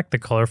iMac, the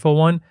colorful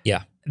one.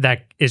 Yeah.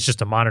 That is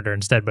just a monitor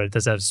instead, but it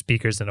does have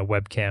speakers and a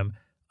webcam.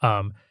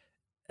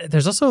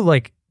 There's also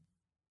like,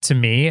 to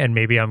me, and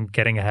maybe I'm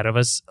getting ahead of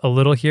us a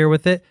little here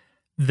with it,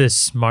 the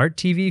smart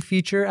TV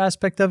feature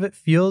aspect of it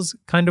feels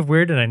kind of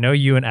weird. And I know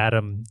you and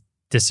Adam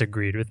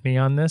disagreed with me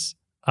on this.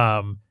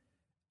 I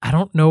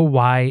don't know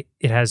why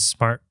it has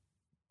smart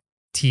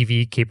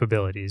TV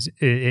capabilities.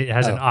 It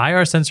has an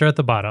IR sensor at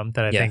the bottom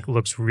that I think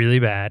looks really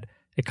bad.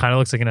 It kind of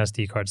looks like an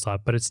SD card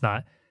slot, but it's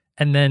not.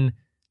 And then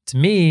to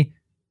me,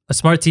 a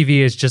smart TV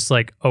is just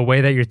like a way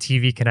that your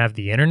TV can have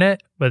the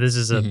internet, but this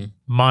is a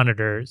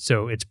monitor,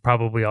 so it's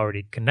probably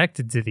already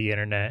connected to the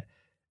internet,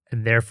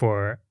 and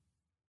therefore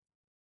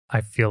I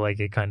feel like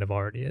it kind of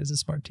already is a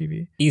smart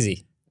TV.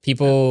 Easy.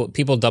 People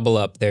double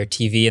up their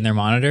TV and their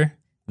monitor.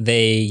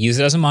 They use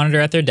it as a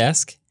monitor at their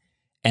desk,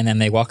 and then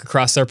they walk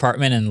across their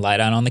apartment and lie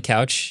down on the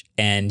couch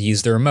and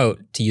use the remote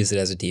to use it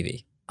as a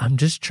TV. I'm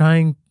just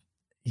trying.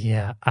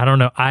 Yeah, I don't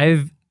know.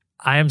 I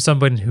am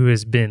someone who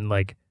has been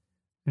like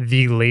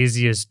the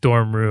laziest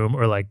dorm room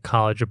or like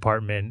college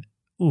apartment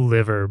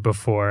liver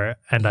before,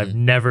 and I've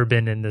never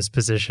been in this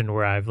position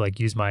where I've like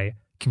used my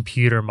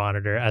computer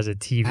monitor as a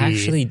TV.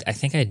 Actually, I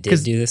think I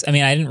did do this. I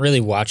mean, I didn't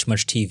really watch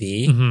much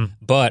TV,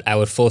 but I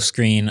would full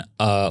screen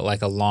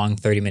like a long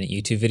 30-minute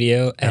YouTube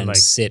video and like,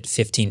 sit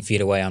 15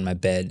 feet away on my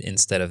bed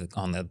instead of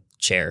on the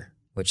chair,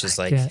 which is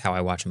like how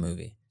I watch a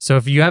movie. So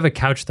if you have a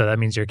couch, though, that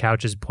means your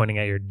couch is pointing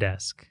at your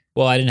desk.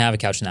 Well, I didn't have a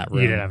couch in that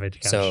room. You didn't have a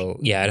couch. So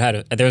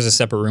yeah, there was a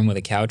separate room with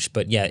a couch,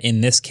 but yeah,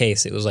 in this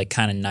case, it was like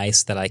kind of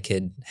nice that I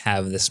could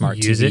have the smart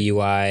TV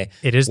UI.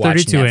 It is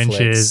 32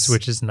 inches,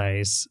 which is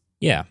nice.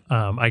 Yeah.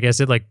 I guess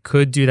it like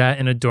could do that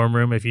in a dorm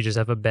room if you just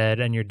have a bed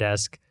and your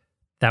desk.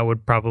 That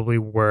would probably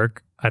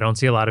work. I don't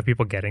see a lot of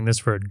people getting this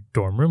for a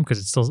dorm room because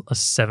it's still a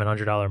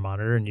 $700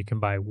 monitor and you can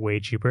buy way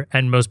cheaper.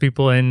 And most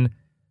people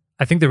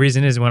I think the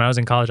reason is when I was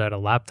in college, I had a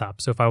laptop.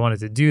 So if I wanted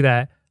to do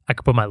that, I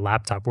could put my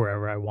laptop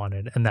wherever I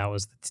wanted. And that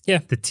was the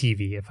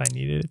TV if I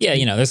needed it.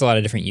 Yeah, there's a lot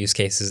of different use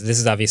cases. This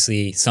is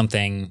obviously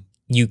something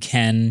you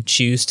can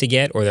choose to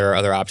get, or there are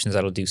other options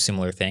that'll do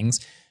similar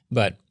things.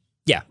 But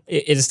yeah,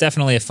 it is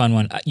definitely a fun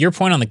one. Your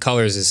point on the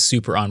colors is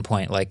super on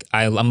point. Like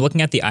I'm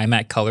looking at the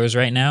iMac colors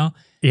right now.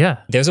 Yeah.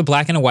 There's a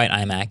black and a white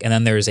iMac, and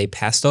then there's a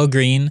pastel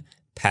green,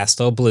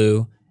 pastel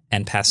blue,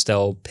 and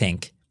pastel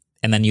pink.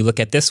 And then you look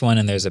at this one,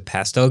 and there's a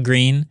pastel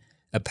green,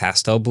 a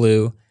pastel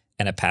blue,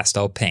 and a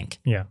pastel pink.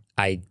 Yeah.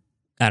 I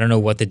don't know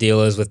what the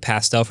deal is with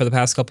pastel for the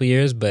past couple of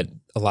years, but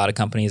a lot of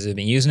companies have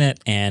been using it,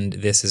 and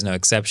this is no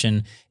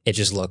exception. It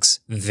just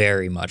looks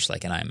very much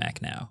like an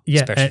iMac now,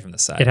 especially from the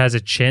side. It has a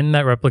chin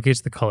that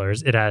replicates the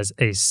colors. It has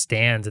a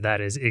stand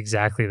that is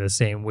exactly the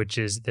same, which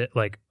is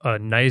like a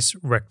nice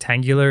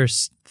rectangular,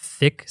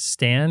 thick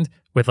stand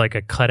with like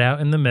a cutout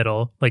in the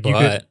middle. Like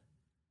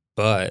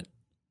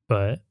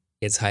but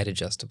it's height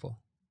adjustable.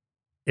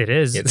 It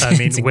is. I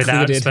mean,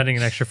 without spending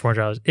an extra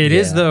 $400. It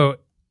is, though.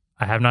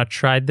 I have not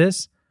tried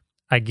this.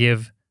 I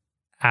give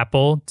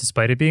Apple,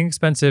 despite it being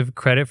expensive,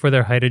 credit for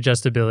their height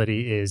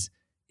adjustability is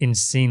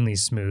insanely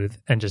smooth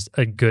and just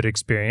a good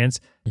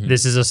experience.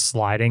 This is a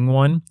sliding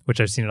one,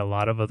 which I've seen in a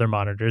lot of other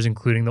monitors,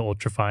 including the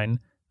ultrafine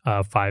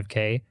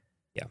 5K.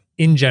 Yeah.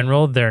 In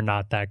general, they're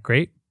not that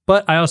great,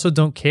 but I also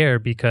don't care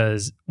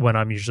because when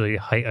I'm usually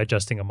height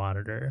adjusting a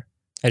monitor,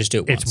 I just do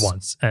it once. It's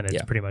once and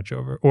it's pretty much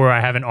over. Or I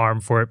have an arm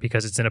for it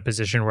because it's in a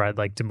position where I'd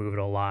like to move it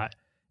a lot,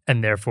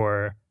 and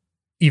therefore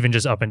even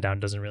just up and down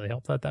doesn't really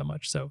help that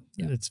much. So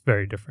it's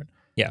very different.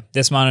 Yeah.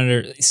 This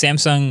monitor,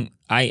 Samsung,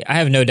 I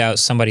have no doubt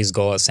somebody's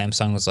goal at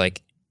Samsung was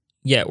like,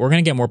 yeah, we're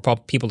going to get more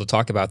people to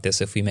talk about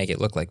this if we make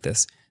it look like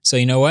this. So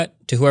you know what?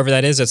 To whoever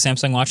that is at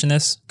Samsung watching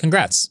this,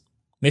 congrats.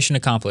 mission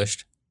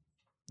accomplished.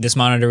 This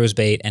monitor was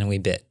bait, and we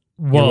bit.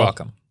 Well, You're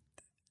welcome.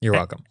 You're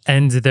welcome.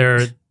 And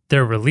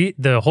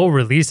the whole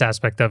release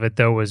aspect of it,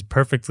 though, was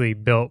perfectly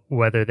built,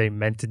 whether they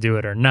meant to do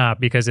it or not,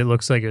 because it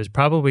looks like it was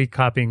probably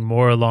copying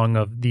more along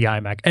of the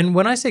iMac. And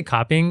when I say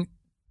copying,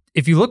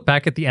 if you look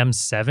back at the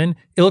M7,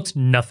 it looks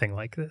nothing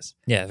like this.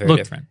 Yeah, very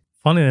different.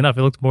 Funnily enough,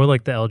 it looked more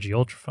like the LG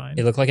Ultrafine.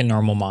 It looked like a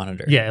normal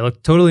monitor. Yeah, it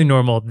looked totally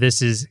normal.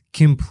 This is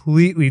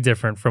completely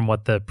different from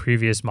what the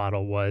previous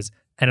model was,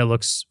 and it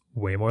looks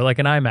way more like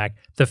an iMac.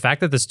 The fact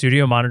that the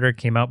studio monitor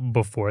came out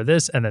before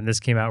this and then this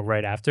came out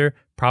right after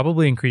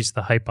probably increased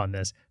the hype on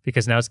this,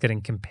 because now it's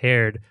getting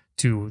compared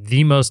to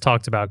the most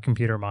talked about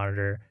computer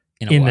monitor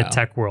in the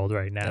tech world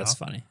right now. That's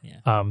funny.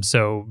 Yeah.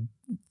 So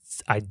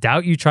I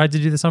doubt you tried to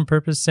do this on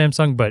purpose,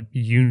 Samsung, but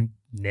you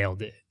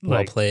nailed it.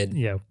 Well played.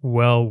 Yeah,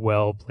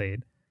 well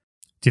played.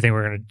 Do you think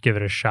we're going to give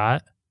it a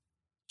shot?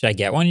 Should I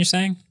get one, you're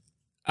saying?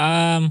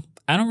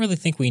 I don't really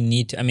think we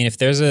need to. I mean, if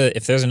there's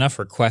enough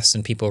requests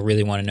and people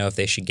really want to know if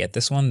they should get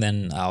this one,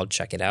 then I'll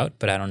check it out.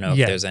 But I don't know if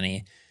there's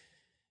any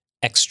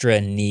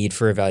extra need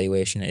for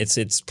evaluation.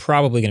 It's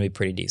probably going to be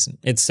pretty decent.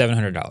 It's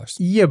 $700.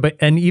 Yeah,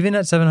 and even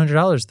at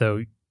 $700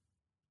 though,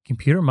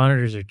 computer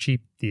monitors are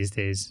cheap these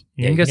days.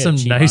 You can get some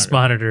nice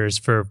monitors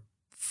for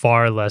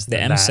far less than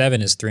that. The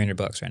M7 is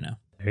 $300 right now.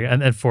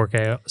 And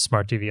 4K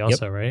smart TV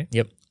also, right?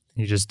 Yep.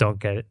 You just don't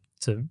get it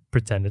to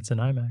pretend it's an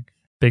iMac.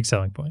 Big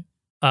selling point.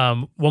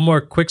 One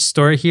more quick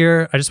story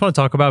here I just want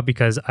to talk about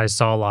because I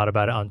saw a lot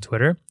about it on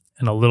Twitter.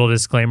 And a little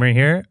disclaimer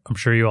here. I'm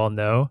sure you all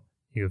know,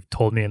 you've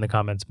told me in the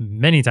comments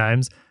many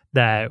times,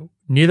 that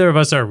neither of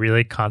us are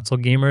really console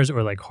gamers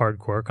or like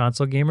hardcore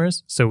console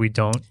gamers. So we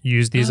don't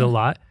use these a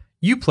lot.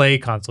 You play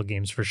console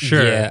games for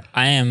sure. Yeah,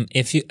 I am.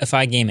 If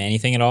I game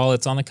anything at all,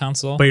 it's on the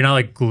console. But you're not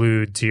like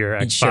glued to your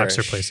Xbox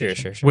or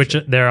PlayStation. Sure. Which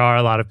there are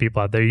a lot of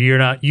people out there. You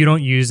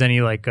don't use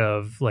any like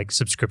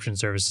subscription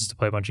services to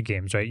play a bunch of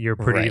games, right? You're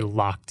pretty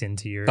locked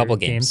into your couple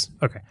games.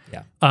 Okay.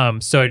 Yeah.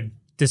 So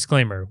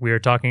disclaimer, we are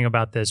talking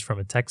about this from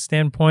a tech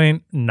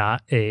standpoint,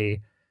 not a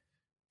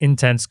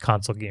intense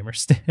console gamer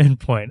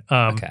standpoint.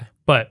 Okay.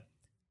 But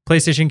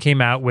PlayStation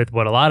came out with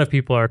what a lot of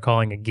people are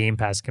calling a Game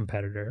Pass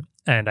competitor.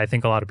 And I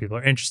think a lot of people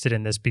are interested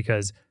in this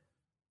because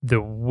the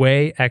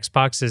way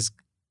Xbox is,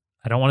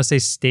 I don't want to say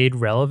stayed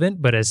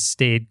relevant, but has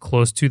stayed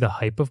close to the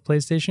hype of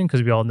PlayStation,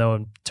 because we all know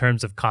in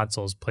terms of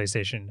consoles,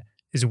 PlayStation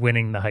is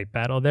winning the hype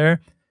battle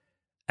there.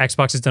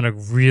 Xbox has done a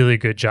really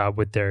good job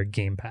with their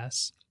Game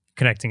Pass,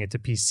 connecting it to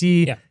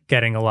PC,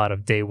 getting a lot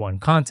of day one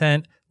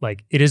content.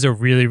 Like, it is a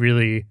really,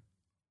 really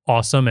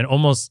awesome and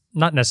almost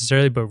not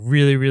necessarily, but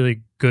really,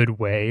 really good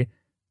way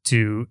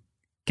to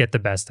get the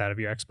best out of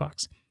your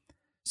Xbox.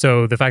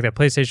 So the fact that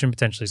PlayStation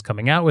potentially is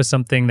coming out with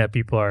something that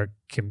people are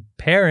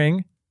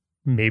comparing,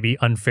 maybe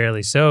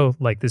unfairly so,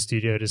 like the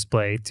Studio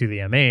Display to the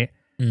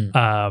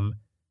M8,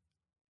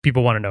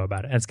 people want to know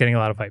about it, and it's getting a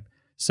lot of hype.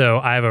 So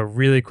I have a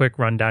really quick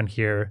rundown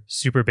here,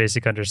 super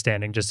basic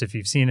understanding, just if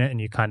you've seen it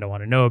and you kind of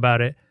want to know about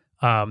it.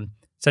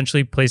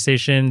 Essentially,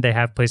 PlayStation, they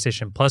have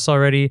PlayStation Plus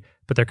already,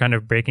 but they're kind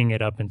of breaking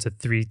it up into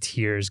 3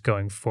 tiers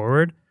going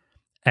forward.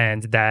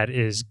 And that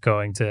is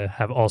going to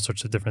have all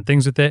sorts of different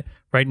things with it.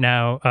 Right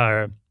now,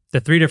 the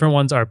 3 different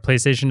ones are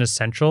PlayStation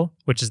Essential,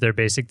 which is their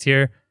basic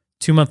tier,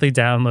 2 monthly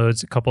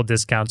downloads, a couple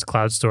discounts,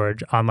 cloud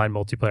storage, online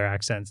multiplayer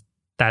access.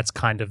 That's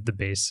kind of the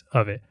base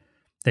of it.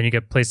 Then you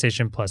get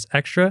PlayStation Plus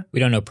Extra. We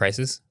don't know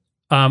prices.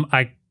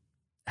 I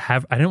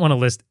didn't want to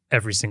list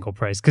every single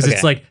price because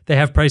it's like they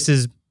have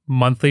prices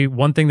monthly.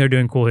 One thing they're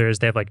doing cool here is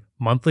they have like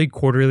monthly,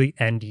 quarterly,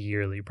 and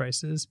yearly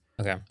prices.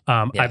 Okay.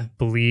 I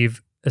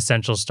believe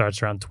Essential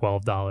starts around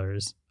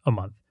 $12 a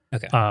month.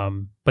 Okay.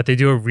 But they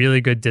do a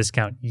really good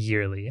discount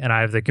yearly, and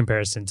I have the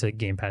comparison to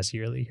Game Pass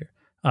yearly here.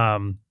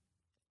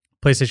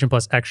 PlayStation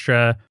Plus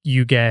Extra,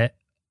 you get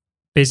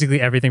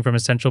basically everything from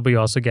Essential, but you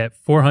also get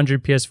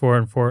 400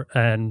 PS4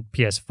 and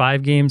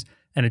PS5 games,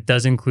 and it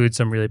does include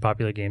some really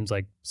popular games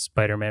like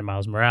Spider-Man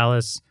Miles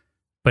Morales,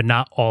 but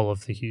not all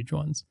of the huge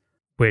ones.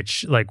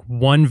 Which, like,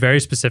 one very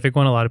specific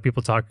one a lot of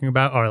people talking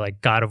about are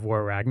like God of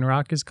War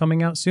Ragnarok is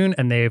coming out soon,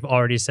 and they've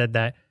already said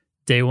that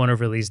day one of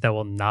release that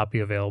will not be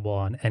available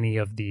on any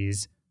of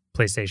these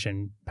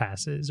PlayStation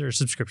passes or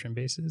subscription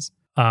bases.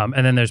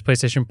 And then there's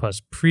PlayStation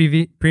Plus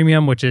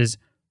Premium, which is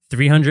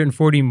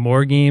 340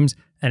 more games,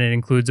 and it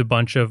includes a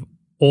bunch of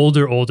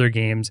older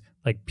games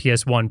like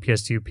PS1,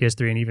 PS2,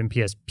 PS3, and even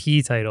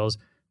PSP titles,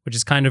 which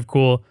is kind of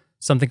cool.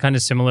 Something kind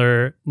of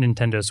similar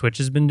Nintendo Switch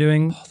has been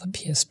doing. Oh, the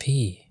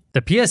PSP.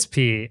 The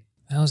PSP.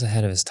 That was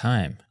ahead of his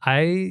time.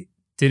 I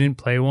didn't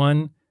play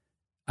one.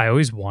 I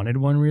always wanted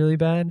one really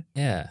bad.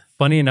 Yeah.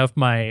 Funny enough,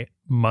 my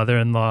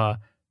mother-in-law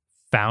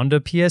found a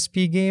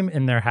PSP game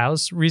in their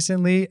house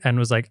recently and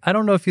was like, I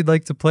don't know if you'd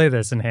like to play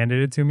this, and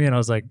handed it to me. And I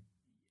was like,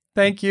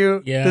 thank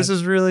you. Yeah. This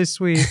is really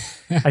sweet.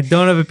 I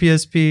don't have a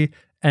PSP,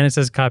 and it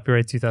says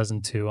copyright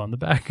 2002 on the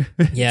back.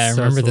 Yeah, I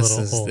remember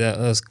that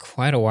was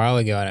quite a while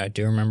ago, and I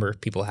do remember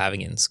people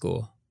having it in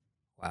school.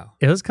 Wow.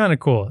 It was kind of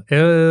cool.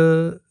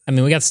 I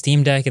mean, we got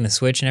Steam Deck and the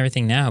Switch and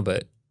everything now,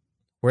 but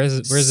Where's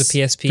the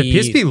PSP? The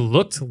PSP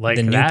looked like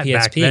the new that PSP.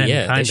 back then.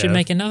 Yeah, they should of.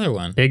 make another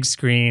one. Big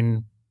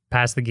screen,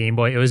 past the Game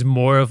Boy. It was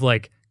more of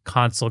like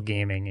console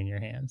gaming in your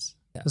hands.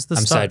 Yeah. I'm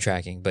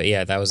sidetracking, but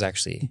yeah, that was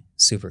actually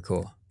super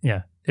cool.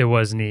 Yeah, it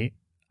was neat.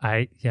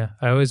 I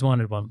always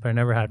wanted one, but I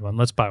never had one.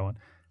 Let's buy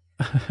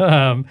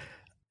one.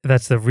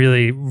 That's the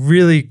really,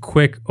 really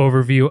quick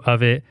overview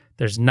of it.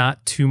 There's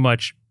not too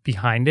much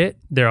behind it.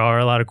 There are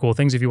a lot of cool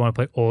things if you want to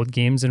play old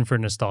games and for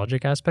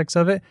nostalgic aspects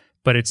of it,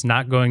 but it's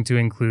not going to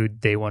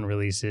include day one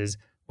releases,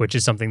 which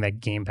is something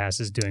that Game Pass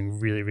is doing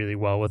really, really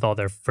well with all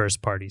their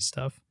first party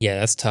stuff. Yeah,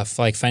 that's tough.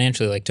 Like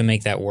financially, like to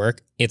make that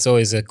work, it's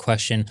always a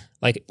question.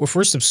 Like if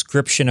we're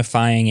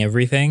subscriptionifying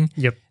everything,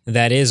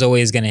 that is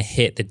always going to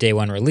hit the day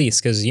one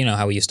release because you know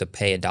how we used to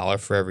pay $1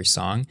 for every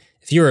song.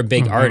 If you were a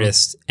big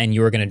artist and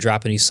you were going to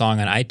drop a new song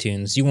on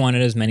iTunes, you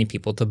wanted as many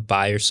people to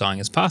buy your song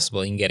as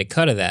possible. You can get a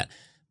cut of that.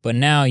 But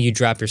now you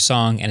drop your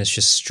song and it's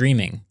just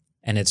streaming.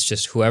 And it's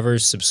just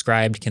whoever's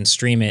subscribed can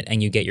stream it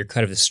and you get your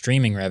cut of the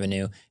streaming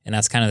revenue. And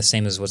that's kind of the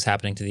same as what's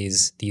happening to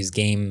these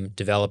game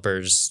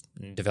developers,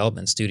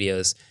 development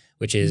studios,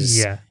 which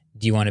is,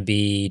 do you want to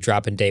be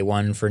dropping day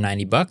one for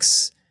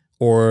 $90?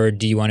 Or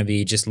do you want to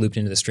be just looped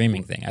into the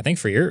streaming thing? I think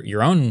for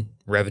your own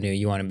revenue,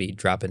 you want to be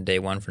dropping day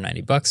one for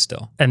 $90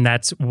 still. And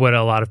that's what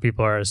a lot of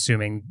people are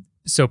assuming.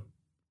 So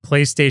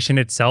PlayStation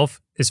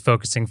itself is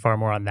focusing far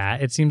more on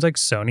that. It seems like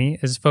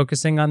Sony is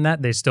focusing on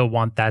that. They still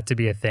want that to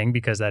be a thing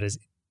because that is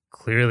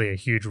clearly a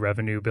huge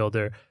revenue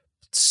builder.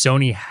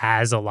 Sony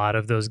has a lot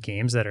of those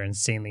games that are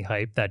insanely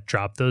hyped that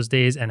drop those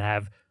days and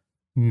have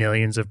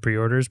millions of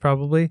pre-orders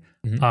probably.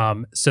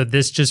 So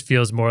this just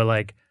feels more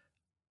like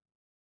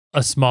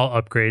a small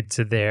upgrade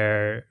to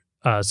their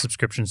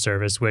subscription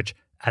service, which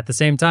at the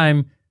same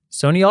time,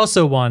 Sony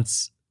also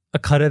wants a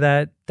cut of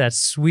that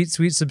sweet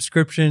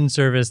subscription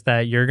service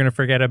that you're going to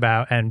forget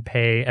about and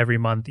pay every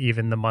month,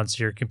 even the months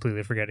you're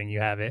completely forgetting you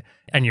have it.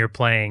 And you're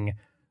playing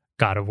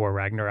God of War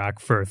Ragnarok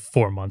for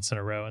 4 months in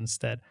a row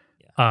instead.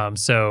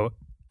 So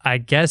I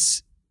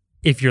guess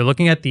if you're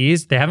looking at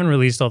these, they haven't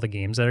released all the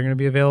games that are going to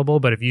be available,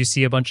 but if you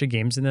see a bunch of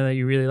games in there that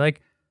you really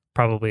like,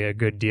 probably a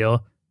good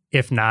deal.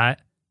 If not,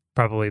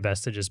 probably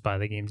best to just buy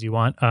the games you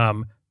want.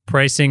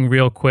 Pricing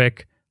real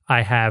quick.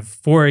 I have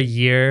for a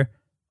year,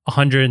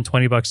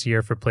 $120 a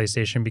year for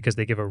PlayStation because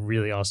they give a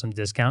really awesome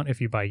discount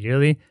if you buy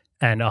yearly,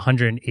 and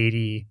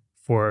 $180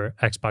 for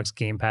Xbox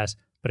Game Pass.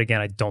 But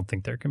again, I don't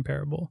think they're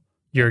comparable.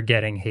 You're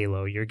getting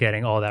Halo, you're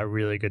getting all that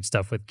really good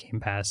stuff with Game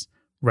Pass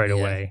right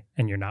away,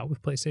 and you're not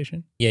with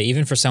PlayStation. Yeah,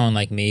 even for someone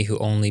like me who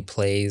only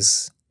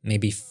plays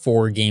maybe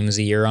 4 games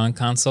a year on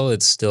console,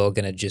 it's still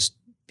going to just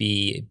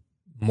be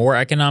more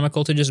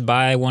economical to just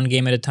buy one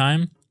game at a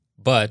time.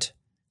 But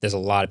there's a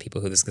lot of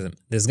people who this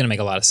is going to make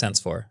a lot of sense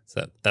for.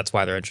 So that's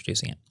why they're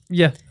introducing it.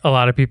 Yeah, a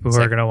lot of people who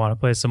are going to want to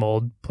play some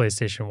old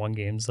PlayStation 1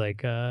 games like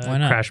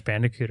Crash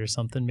Bandicoot or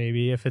something,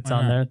 maybe, if it's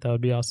on there. That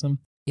would be awesome.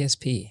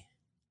 PSP.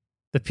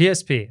 The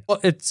PSP. Well,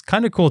 it's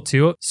kind of cool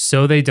too.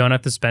 So they don't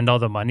have to spend all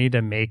the money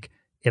to make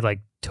it like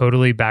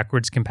totally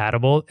backwards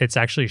compatible. It's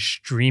actually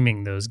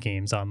streaming those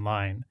games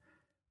online,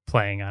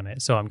 playing on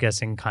it. So I'm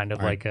guessing kind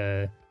of like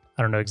I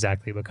don't know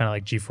exactly, but kind of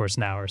like GeForce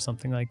Now or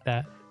something like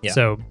that. Yeah.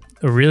 So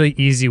a really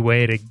easy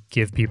way to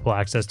give people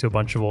access to a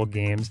bunch of old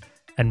games.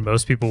 And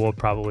most people will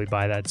probably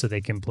buy that so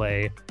they can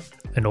play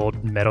an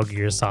old Metal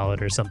Gear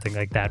Solid or something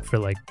like that for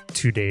like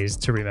 2 days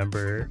to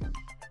remember.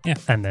 Yeah.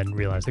 And then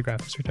realize the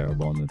graphics are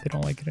terrible and that they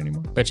don't like it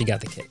anymore. But you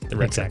got the kick, the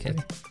retro kick.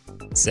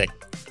 Sick.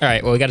 All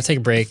right, well, we got to take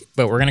a break,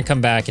 but we're going to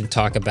come back and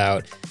talk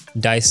about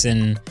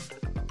Dyson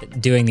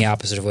doing the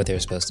opposite of what they were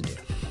supposed to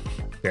do.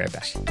 Be right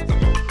back.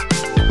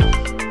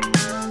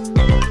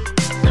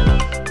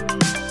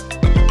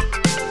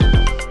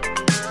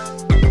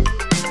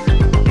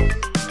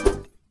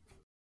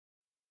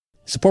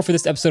 Support for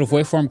this episode of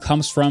Waveform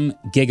comes from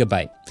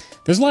Gigabyte.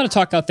 There's a lot of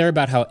talk out there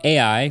about how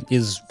AI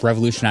is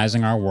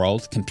revolutionizing our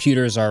world.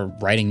 Computers are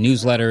writing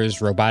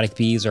newsletters, robotic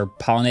bees are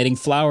pollinating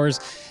flowers,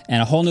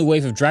 and a whole new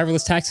wave of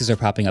driverless taxis are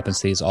popping up in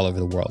cities all over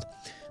the world.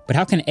 But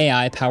how can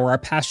AI power our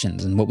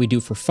passions and what we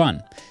do for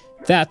fun?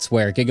 That's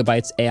where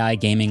Gigabyte's AI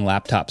gaming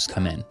laptops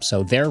come in.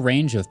 So their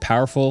range of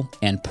powerful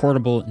and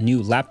portable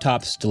new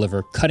laptops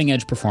deliver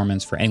cutting-edge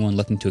performance for anyone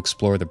looking to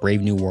explore the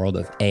brave new world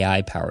of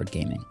AI-powered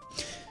gaming.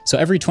 So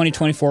every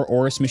 2024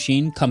 Aorus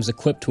machine comes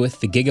equipped with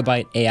the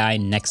Gigabyte AI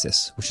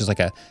Nexus, which is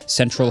like a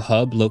central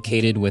hub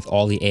located with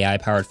all the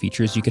AI-powered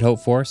features you could hope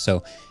for.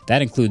 So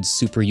that includes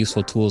super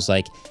useful tools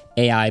like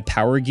AI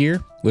Power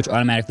Gear, which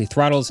automatically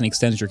throttles and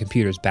extends your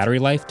computer's battery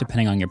life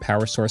depending on your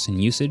power source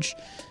and usage.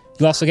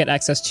 You'll also get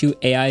access to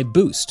AI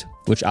Boost,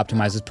 which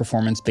optimizes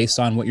performance based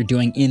on what you're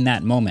doing in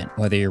that moment,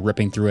 whether you're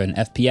ripping through an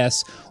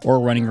FPS or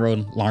running your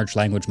own large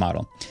language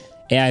model.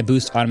 AI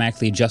Boost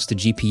automatically adjusts the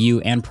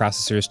GPU and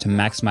processors to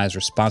maximize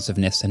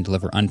responsiveness and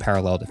deliver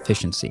unparalleled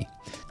efficiency.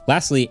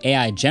 Lastly,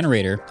 AI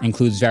Generator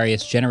includes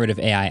various generative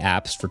AI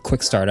apps for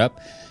quick startup,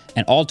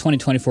 and all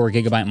 2024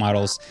 Gigabyte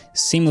models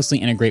seamlessly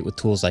integrate with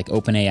tools like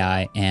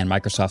OpenAI and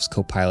Microsoft's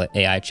Copilot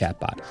AI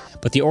chatbot.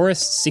 But the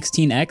Aorus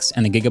 16X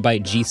and the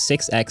Gigabyte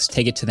G6X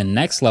take it to the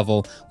next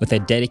level with a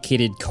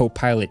dedicated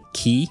Copilot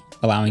key,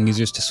 allowing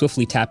users to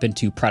swiftly tap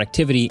into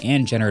productivity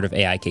and generative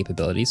AI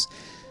capabilities.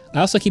 I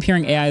also keep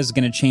hearing AI is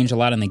going to change a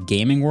lot in the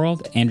gaming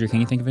world. Andrew,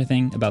 can you think of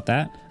anything about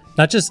that?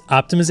 Not just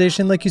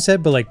optimization, like you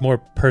said, but like more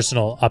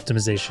personal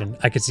optimization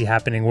I could see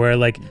happening where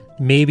like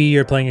maybe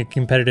you're playing a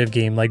competitive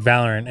game like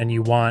Valorant and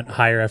you want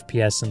higher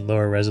FPS and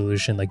lower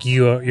resolution. Like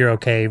you're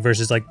okay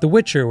versus like The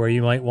Witcher where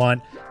you might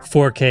want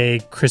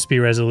 4K crispy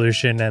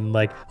resolution and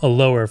like a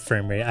lower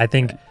frame rate. I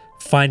think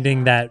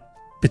finding that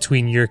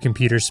between your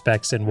computer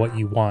specs and what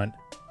you want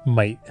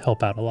might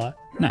help out a lot.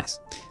 Nice.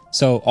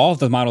 So all of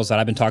the models that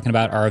I've been talking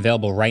about are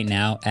available right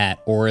now at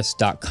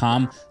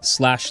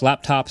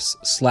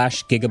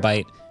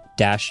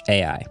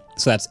aorus.com/laptops/gigabyte-AI.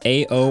 So that's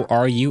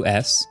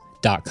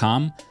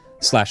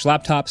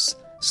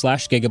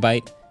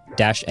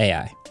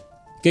aorus.com/laptops/gigabyte-AI.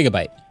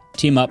 Gigabyte.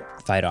 Team up,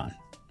 fight on.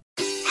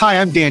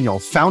 Hi, I'm Daniel,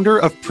 founder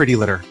of Pretty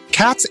Litter.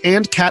 Cats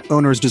and cat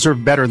owners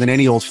deserve better than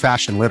any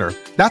old-fashioned litter.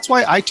 That's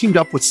why I teamed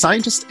up with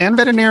scientists and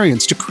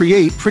veterinarians to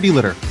create Pretty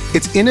Litter.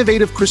 Its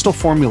innovative crystal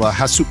formula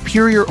has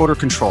superior odor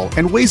control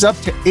and weighs up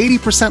to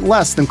 80%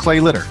 less than clay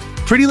litter.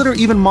 Pretty Litter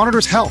even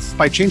monitors health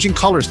by changing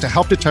colors to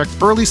help detect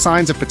early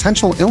signs of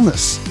potential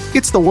illness.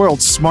 It's the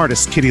world's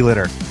smartest kitty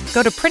litter.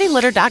 Go to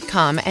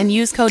prettylitter.com and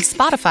use code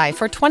SPOTIFY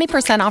for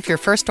 20% off your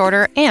first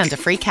order and a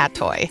free cat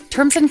toy.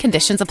 Terms and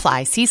conditions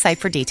apply. See site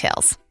for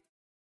details.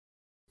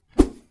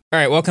 All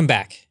right, welcome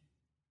back.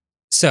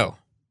 So,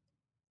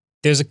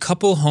 there's a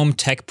couple home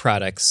tech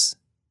products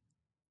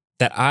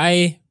that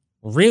I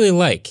really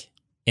like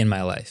in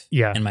my life,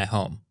 in my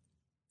home.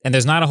 And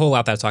there's not a whole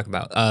lot that I talk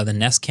about. The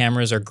Nest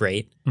cameras are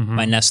great. Mm-hmm.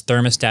 My Nest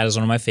thermostat is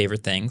one of my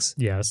favorite things.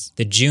 Yes.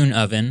 The June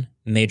oven,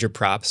 major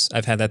props.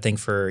 I've had that thing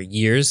for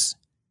years.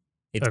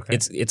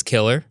 It's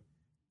killer.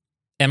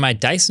 And my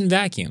Dyson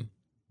vacuum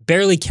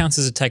barely counts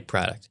as a tech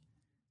product,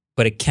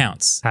 but it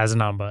counts. Has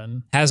an on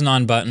button.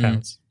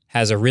 Counts.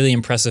 Has a really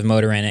impressive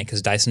motor in it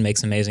because Dyson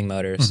makes amazing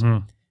motors. Mm-hmm.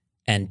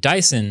 And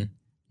Dyson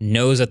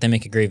knows that they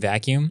make a great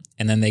vacuum,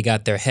 and then they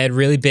got their head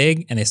really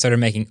big and they started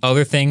making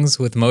other things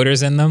with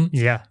motors in them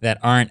that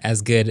aren't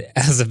as good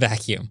as a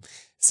vacuum.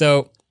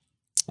 So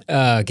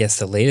I guess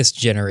the latest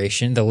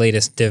generation, the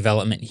latest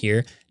development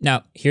here.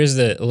 Now, here's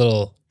the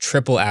little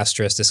triple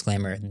asterisk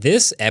disclaimer.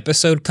 This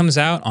episode comes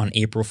out on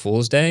April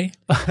Fool's Day,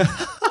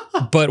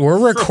 but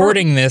we're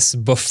recording this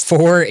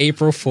before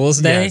April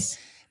Fool's Day. Yes.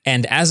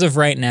 And as of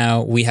right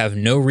now, we have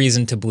no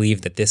reason to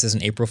believe that this is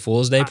an April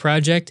Fool's Day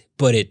project,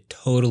 but it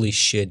totally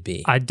should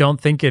be. I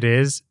don't think it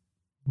is,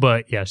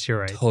 but yes, you're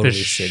right. Totally this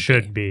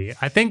should be.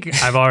 I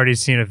think I've already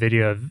seen a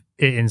video of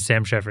it in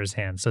Sam Sheffer's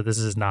hand, so this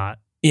is not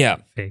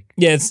fake.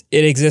 Yeah,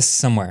 it exists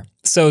somewhere.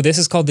 So this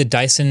is called the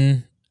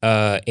Dyson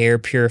air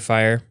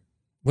purifier.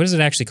 What is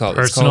it actually called?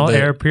 Personal it's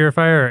called air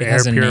purifier or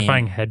air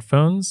purifying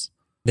headphones?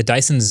 The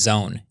Dyson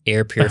Zone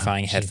air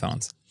purifying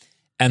headphones.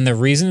 And the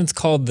reason it's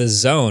called the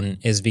Zone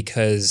is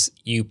because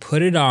you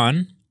put it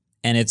on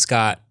and it's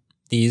got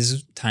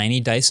these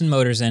tiny Dyson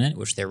motors in it,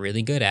 which they're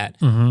really good at.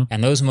 Mm-hmm.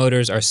 And those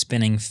motors are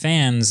spinning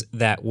fans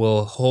that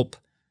will help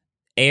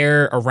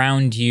air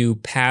around you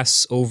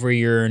pass over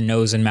your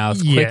nose and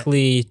mouth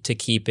quickly to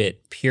keep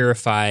it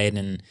purified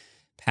and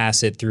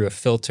pass it through a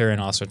filter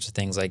and all sorts of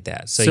things like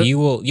that. So you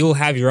will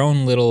have your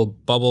own little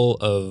bubble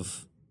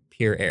of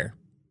pure air.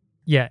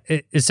 Yeah,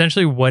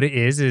 essentially what it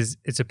is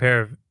it's a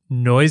pair of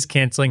noise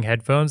canceling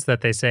headphones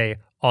that they say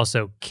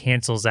also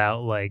cancels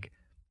out like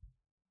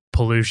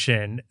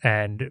pollution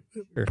and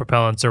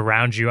propellants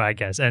around you, I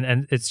guess.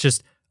 And it's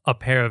just a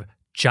pair of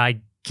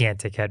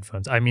gigantic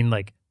headphones. I mean,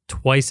 like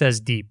twice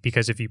as deep,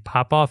 because if you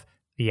pop off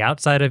the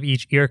outside of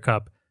each ear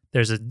cup,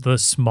 there's the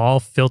small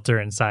filter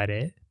inside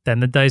it,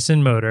 then the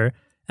Dyson motor.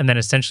 And then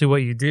essentially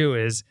what you do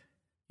is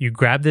you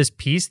grab this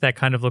piece that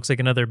kind of looks like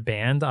another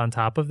band on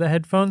top of the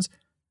headphones,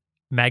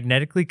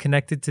 magnetically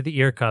connected to the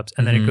ear cups,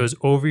 and then it goes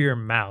over your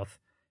mouth.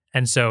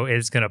 And so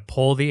it's going to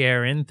pull the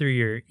air in through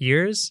your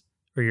ears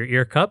or your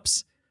ear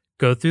cups,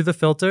 go through the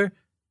filter,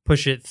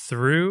 push it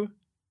through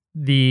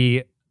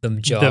the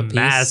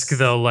mask,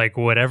 like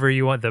whatever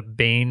you want, the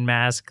Bane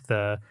mask,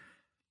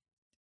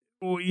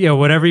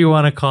 whatever you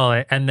want to call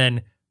it, and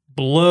then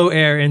blow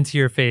air into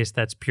your face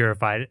that's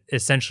purified,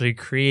 essentially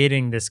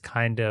creating this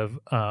kind of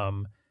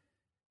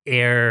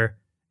air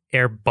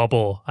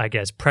bubble, I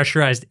guess,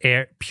 pressurized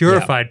air,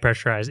 purified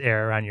pressurized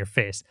air around your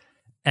face.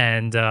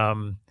 And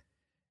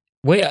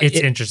it's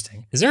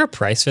interesting. Is there a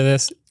price for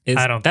this?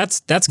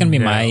 That's going to be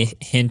my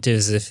hint,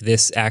 is if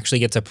this actually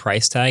gets a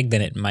price tag,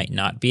 then it might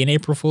not be an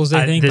April Fool's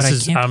Day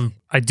thing.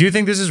 I do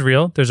think this is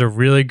real. There's a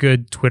really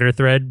good Twitter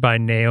thread by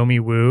Naomi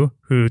Wu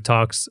who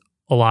talks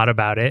a lot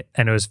about it,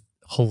 and it was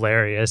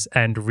hilarious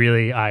and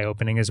really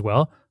eye-opening as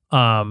well.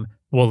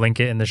 We'll link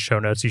it in the show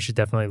notes. You should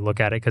definitely look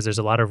at it because there's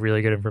a lot of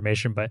really good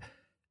information. But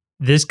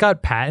this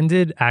got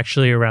patented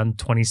actually around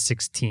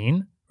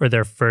 2016, or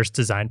their first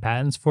design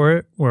patents for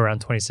it were around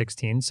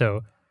 2016.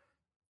 So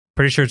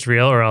pretty sure it's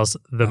real, or else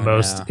the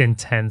most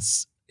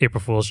intense April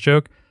Fool's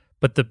joke.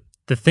 But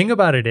the thing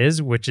about it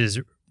is, which is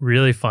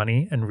really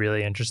funny and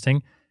really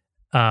interesting,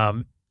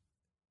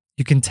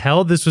 you can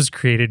tell this was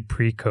created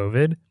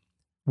pre-COVID,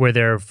 where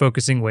they're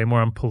focusing way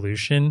more on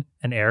pollution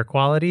and air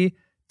quality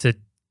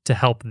to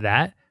help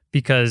that,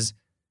 because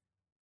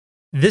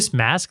this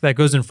mask that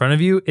goes in front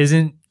of you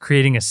isn't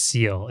creating a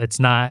seal.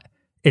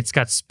 It's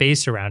got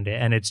space around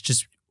it, and it's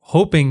just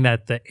hoping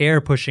that the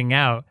air pushing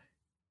out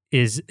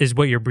is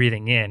what you're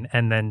breathing in,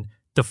 and then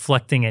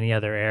deflecting any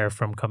other air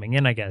from coming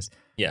in, I guess.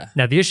 Yeah.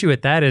 Now, the issue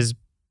with that is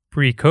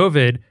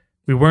pre-COVID,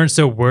 we weren't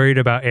so worried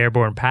about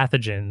airborne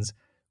pathogens,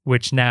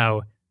 which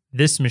now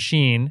this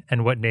machine,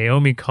 and what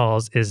Naomi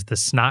calls is the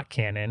snot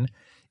cannon,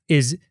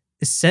 is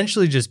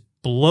essentially just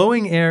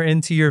blowing air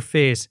into your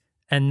face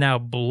and now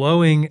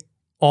blowing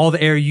all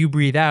the air you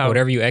breathe out.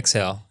 Whatever you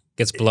exhale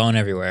gets blown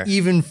everywhere.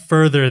 Even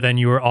further than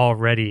you were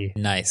already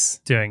Nice.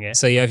 doing it.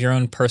 So you have your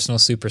own personal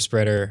super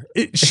spreader.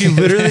 She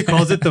literally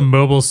calls it the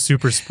mobile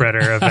super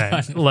spreader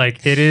event.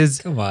 Like, it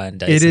is. Come on,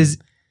 Dyson. It is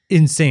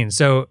insane.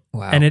 So,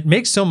 Wow. and it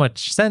makes so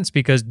much sense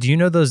because do you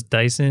know those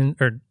Dyson,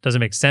 or doesn't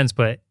make sense,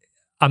 but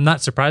I'm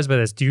not surprised by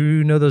this. Do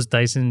you know those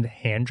Dyson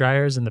hand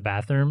dryers in the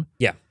bathroom?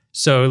 Yeah.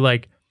 So,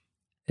 like,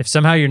 if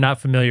somehow you're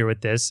not familiar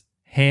with this,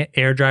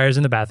 air dryers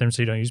in the bathroom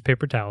so you don't use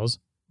paper towels,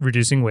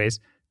 reducing waste.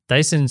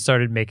 Dyson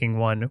started making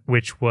one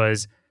which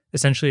was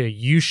essentially a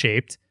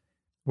U-shaped,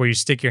 where you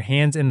stick your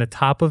hands in the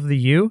top of the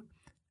U,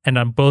 and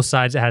on both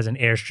sides it has an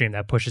airstream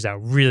that pushes out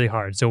really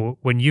hard. So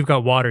when you've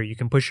got water, you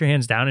can push your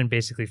hands down and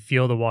basically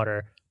feel the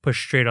water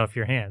push straight off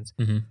your hands.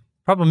 Mm-hmm.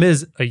 Problem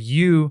is, a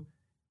U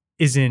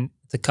isn't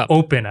It's a cup.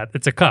 open.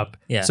 It's a cup.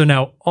 Yeah. So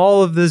now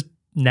all of this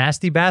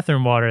nasty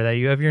bathroom water that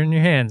you have in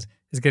your hands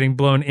is getting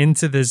blown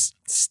into this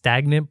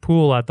stagnant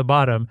pool at the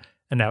bottom.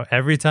 And now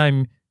every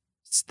time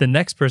the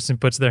next person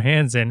puts their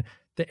hands in,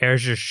 the air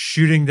is just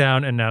shooting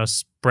down and now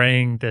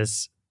spraying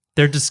this.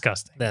 They're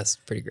disgusting. That's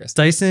pretty gross.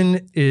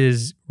 Dyson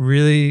is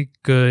really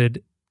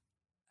good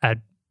at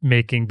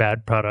making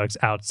bad products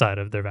outside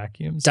of their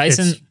vacuums.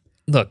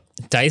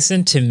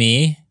 Dyson to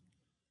me,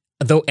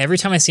 though every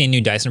time I see a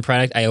new Dyson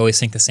product, I always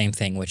think the same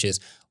thing, which is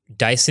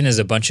Dyson is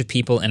a bunch of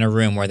people in a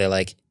room where they're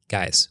like,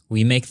 guys,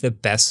 we make the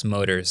best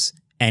motors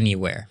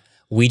anywhere.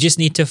 We just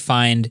need to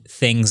find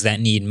things that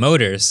need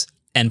motors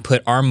and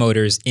put our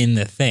motors in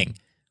the thing.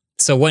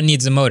 So what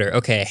needs a motor?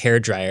 Okay, a hair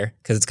dryer,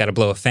 because it's got to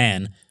blow a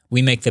fan.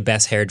 We make the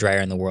best hair dryer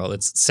in the world.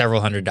 It's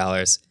several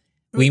 $100s.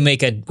 We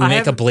make a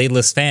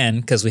bladeless fan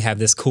because we have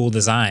this cool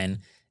design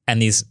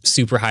and these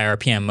super high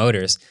RPM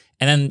motors.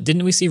 And then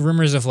didn't we see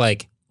rumors of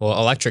like, well,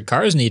 electric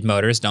cars need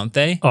motors, don't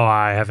they? Oh,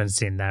 I haven't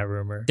seen that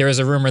rumor. There was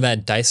a rumor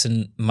that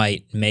Dyson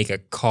might make a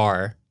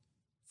car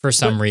for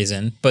some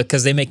reason, but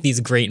because they make these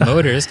great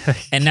motors,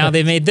 and now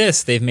they made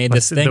this. They've made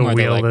this thing where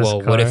they're like,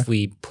 well, what if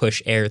we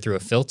push air through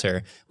a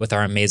filter with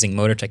our amazing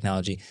motor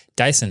technology?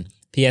 Dyson,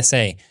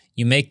 PSA,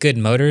 you make good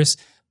motors,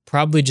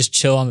 probably just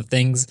chill on the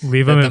things.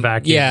 Leave them in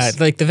vacuums. Yeah,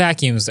 like the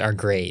vacuums are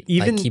great.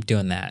 Like, keep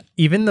doing that.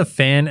 Even the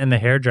fan and the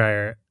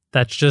hairdryer,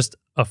 that's just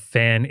a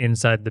fan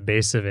inside the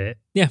base of it.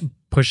 Yeah.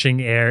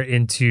 Pushing air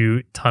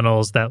into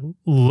tunnels that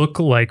look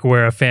like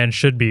where a fan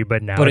should be,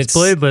 but now it's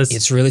bladeless.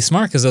 It's really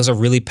smart because those are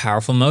really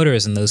powerful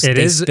motors, and they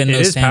spin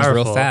those fans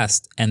real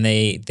fast, and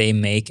they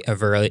make a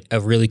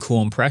really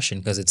cool impression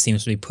because it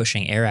seems to be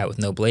pushing air out with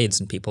no blades,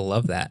 and people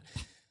love that.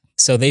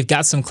 So they've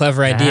got some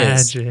clever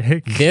ideas.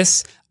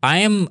 This I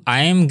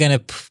am gonna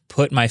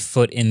put my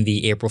foot in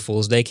the April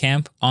Fool's Day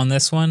camp on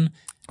this one.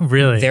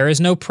 Really? There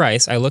is no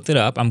price. I looked it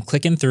up. I'm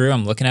clicking through.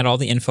 I'm looking at all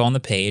the info on the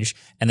page,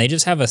 and they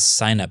just have a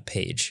sign-up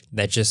page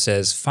that just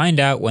says, find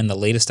out when the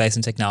latest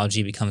Dyson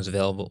technology becomes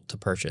available to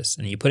purchase.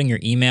 And you put in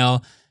your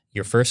email,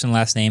 your first and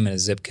last name, and a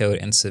zip code,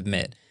 and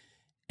submit.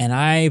 And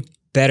I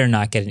better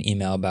not get an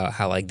email about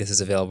how like this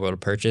is available to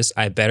purchase.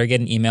 I better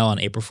get an email on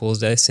April Fool's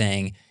Day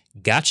saying,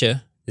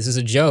 gotcha, this is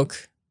a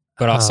joke.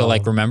 But also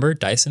like, remember,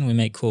 Dyson, we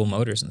make cool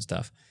motors and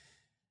stuff.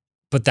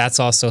 But that's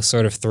also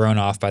sort of thrown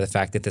off by the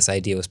fact that this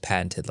idea was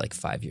patented like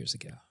 5 years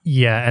ago.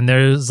 Yeah, and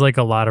there's like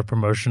a lot of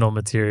promotional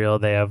material.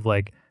 They have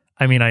like,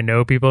 I mean, I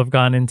know people have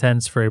gone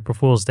intense for April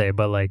Fool's Day,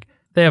 but like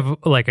they have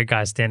like a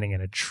guy standing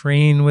in a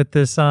train with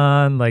this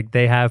on. Like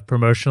they have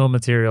promotional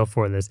material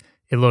for this.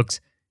 It looks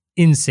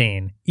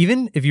insane.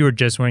 Even if you were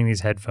just wearing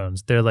these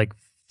headphones, they're like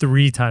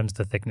 3 times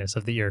the thickness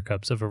of the ear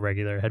cups of a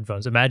regular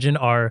headphones. Imagine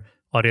our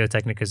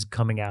Audio-Technica is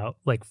coming out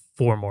like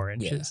 4 more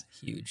inches.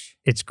 Yeah, huge.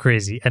 It's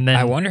crazy. And then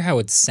I wonder how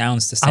it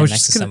sounds to stand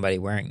next to somebody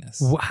wearing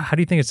this. How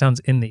do you think it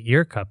sounds in the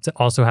ear cup to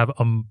also have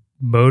a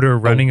motor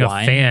running a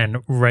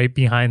fan right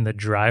behind the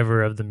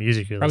driver of the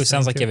music you're Probably listening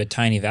sounds like to? you have a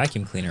tiny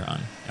vacuum cleaner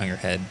on your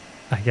head.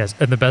 I guess.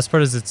 And the best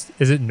part is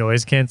is it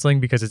noise canceling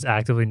because it's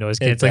actively noise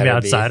canceling the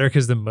outsider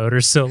because the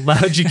motor's so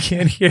loud you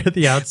can't hear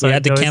the outside. We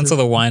had to noises. cancel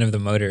the whine of the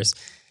motors.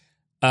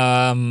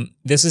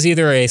 This is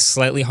either a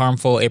slightly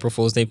harmful April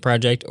Fool's Day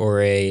project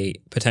or a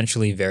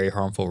potentially very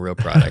harmful real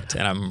product,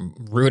 and I'm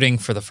rooting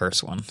for the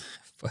first one.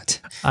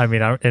 But I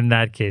mean, in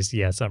that case,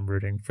 yes, I'm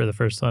rooting for the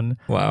first one.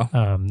 Wow.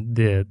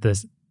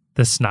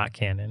 The snot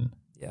cannon.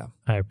 Yeah,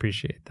 I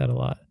appreciate that a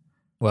lot.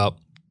 Well,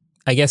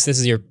 I guess this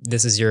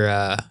is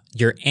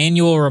your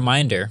annual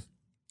reminder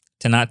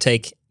to not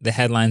take the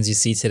headlines you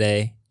see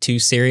today too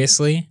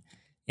seriously.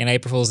 And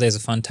April Fool's Day is a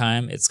fun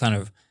time. It's kind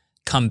of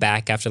come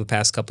back after the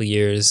past couple of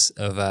years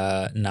of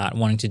not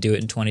wanting to do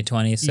it in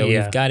 2020. So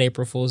we've got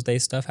April Fool's Day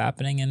stuff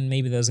happening, and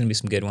maybe there's going to be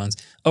some good ones.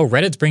 Oh,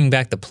 Reddit's bringing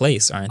back The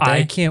Place, aren't they?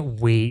 I can't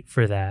wait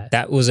for that.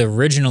 That was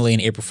originally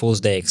an April Fool's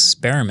Day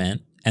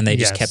experiment, and they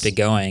just kept it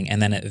going,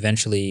 and then it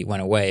eventually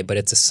went away. But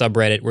it's a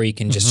subreddit where you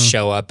can just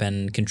show up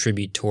and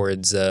contribute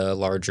towards a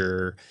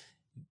larger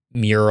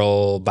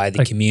mural by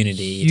the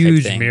community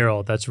huge type thing.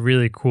 Mural. That's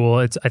really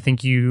cool. I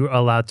think you are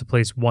allowed to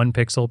place 1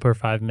 pixel per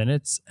 5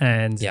 minutes,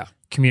 and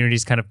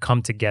communities kind of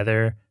come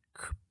together,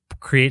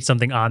 create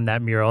something on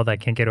that mural that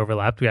can't get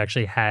overlapped. We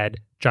actually had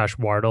Josh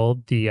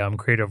Wardle, the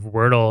creator of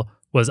Wordle,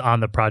 was on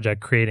the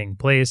project creating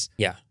Place.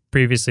 Yeah.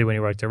 Previously, when he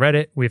worked at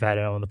Reddit, we've had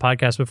it on the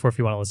podcast before if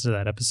you want to listen to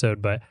that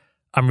episode, but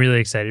I'm really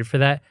excited for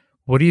that.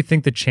 What do you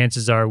think the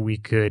chances are we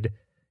could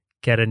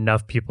get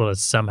enough people to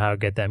somehow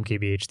get the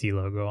MKBHD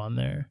logo on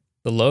there?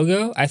 The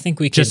logo? I think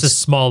we could... Just a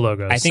small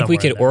logo. I think we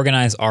could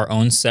organize our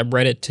own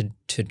subreddit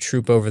to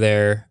troop over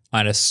there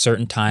at a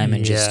certain time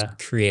and just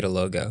create a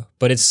logo.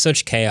 But it's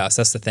such chaos.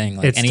 That's the thing.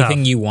 Like, it's anything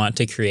tough. You want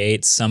to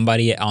create,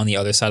 somebody on the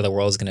other side of the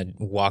world is going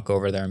to walk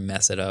over there and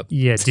mess it up.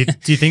 Yeah. Do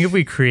you think if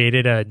we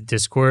created a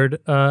Discord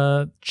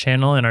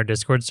channel in our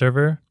Discord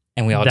server,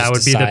 and we all that just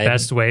would decide, be the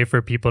best way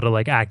for people to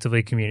like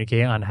actively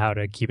communicate on how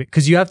to keep it?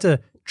 Because you have to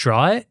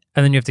draw it,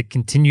 and then you have to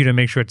continue to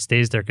make sure it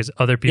stays there because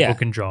other people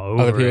can draw over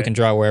it. Other people can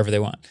draw wherever they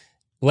want.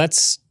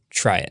 Let's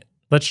try it.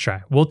 Let's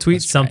try. We'll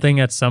tweet something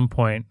at some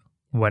point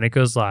when it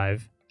goes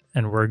live,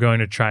 and we're going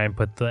to try and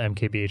put the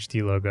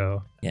MKBHD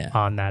logo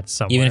on that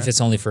somewhere. Even if it's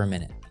only for a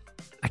minute.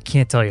 I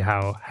can't tell you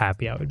how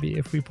happy I would be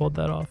if we pulled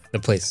that off. The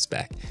Place is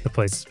back. The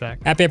Place is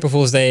back. Happy April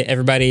Fool's Day,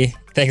 everybody.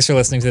 Thanks for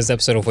listening to this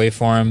episode of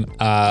Waveform.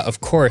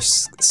 Of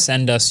course,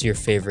 send us your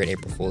favorite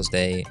April Fool's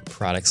Day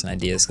products and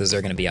ideas because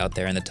they're going to be out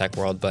there in the tech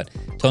world. But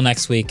till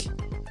next week,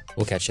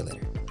 we'll catch you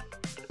later.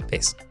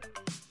 Peace.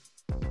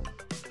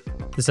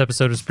 This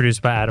episode was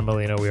produced by Adam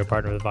Molino. We are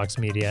partnered with Vox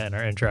Media, and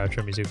our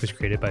intro-outro music was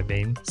created by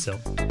Bane Silk.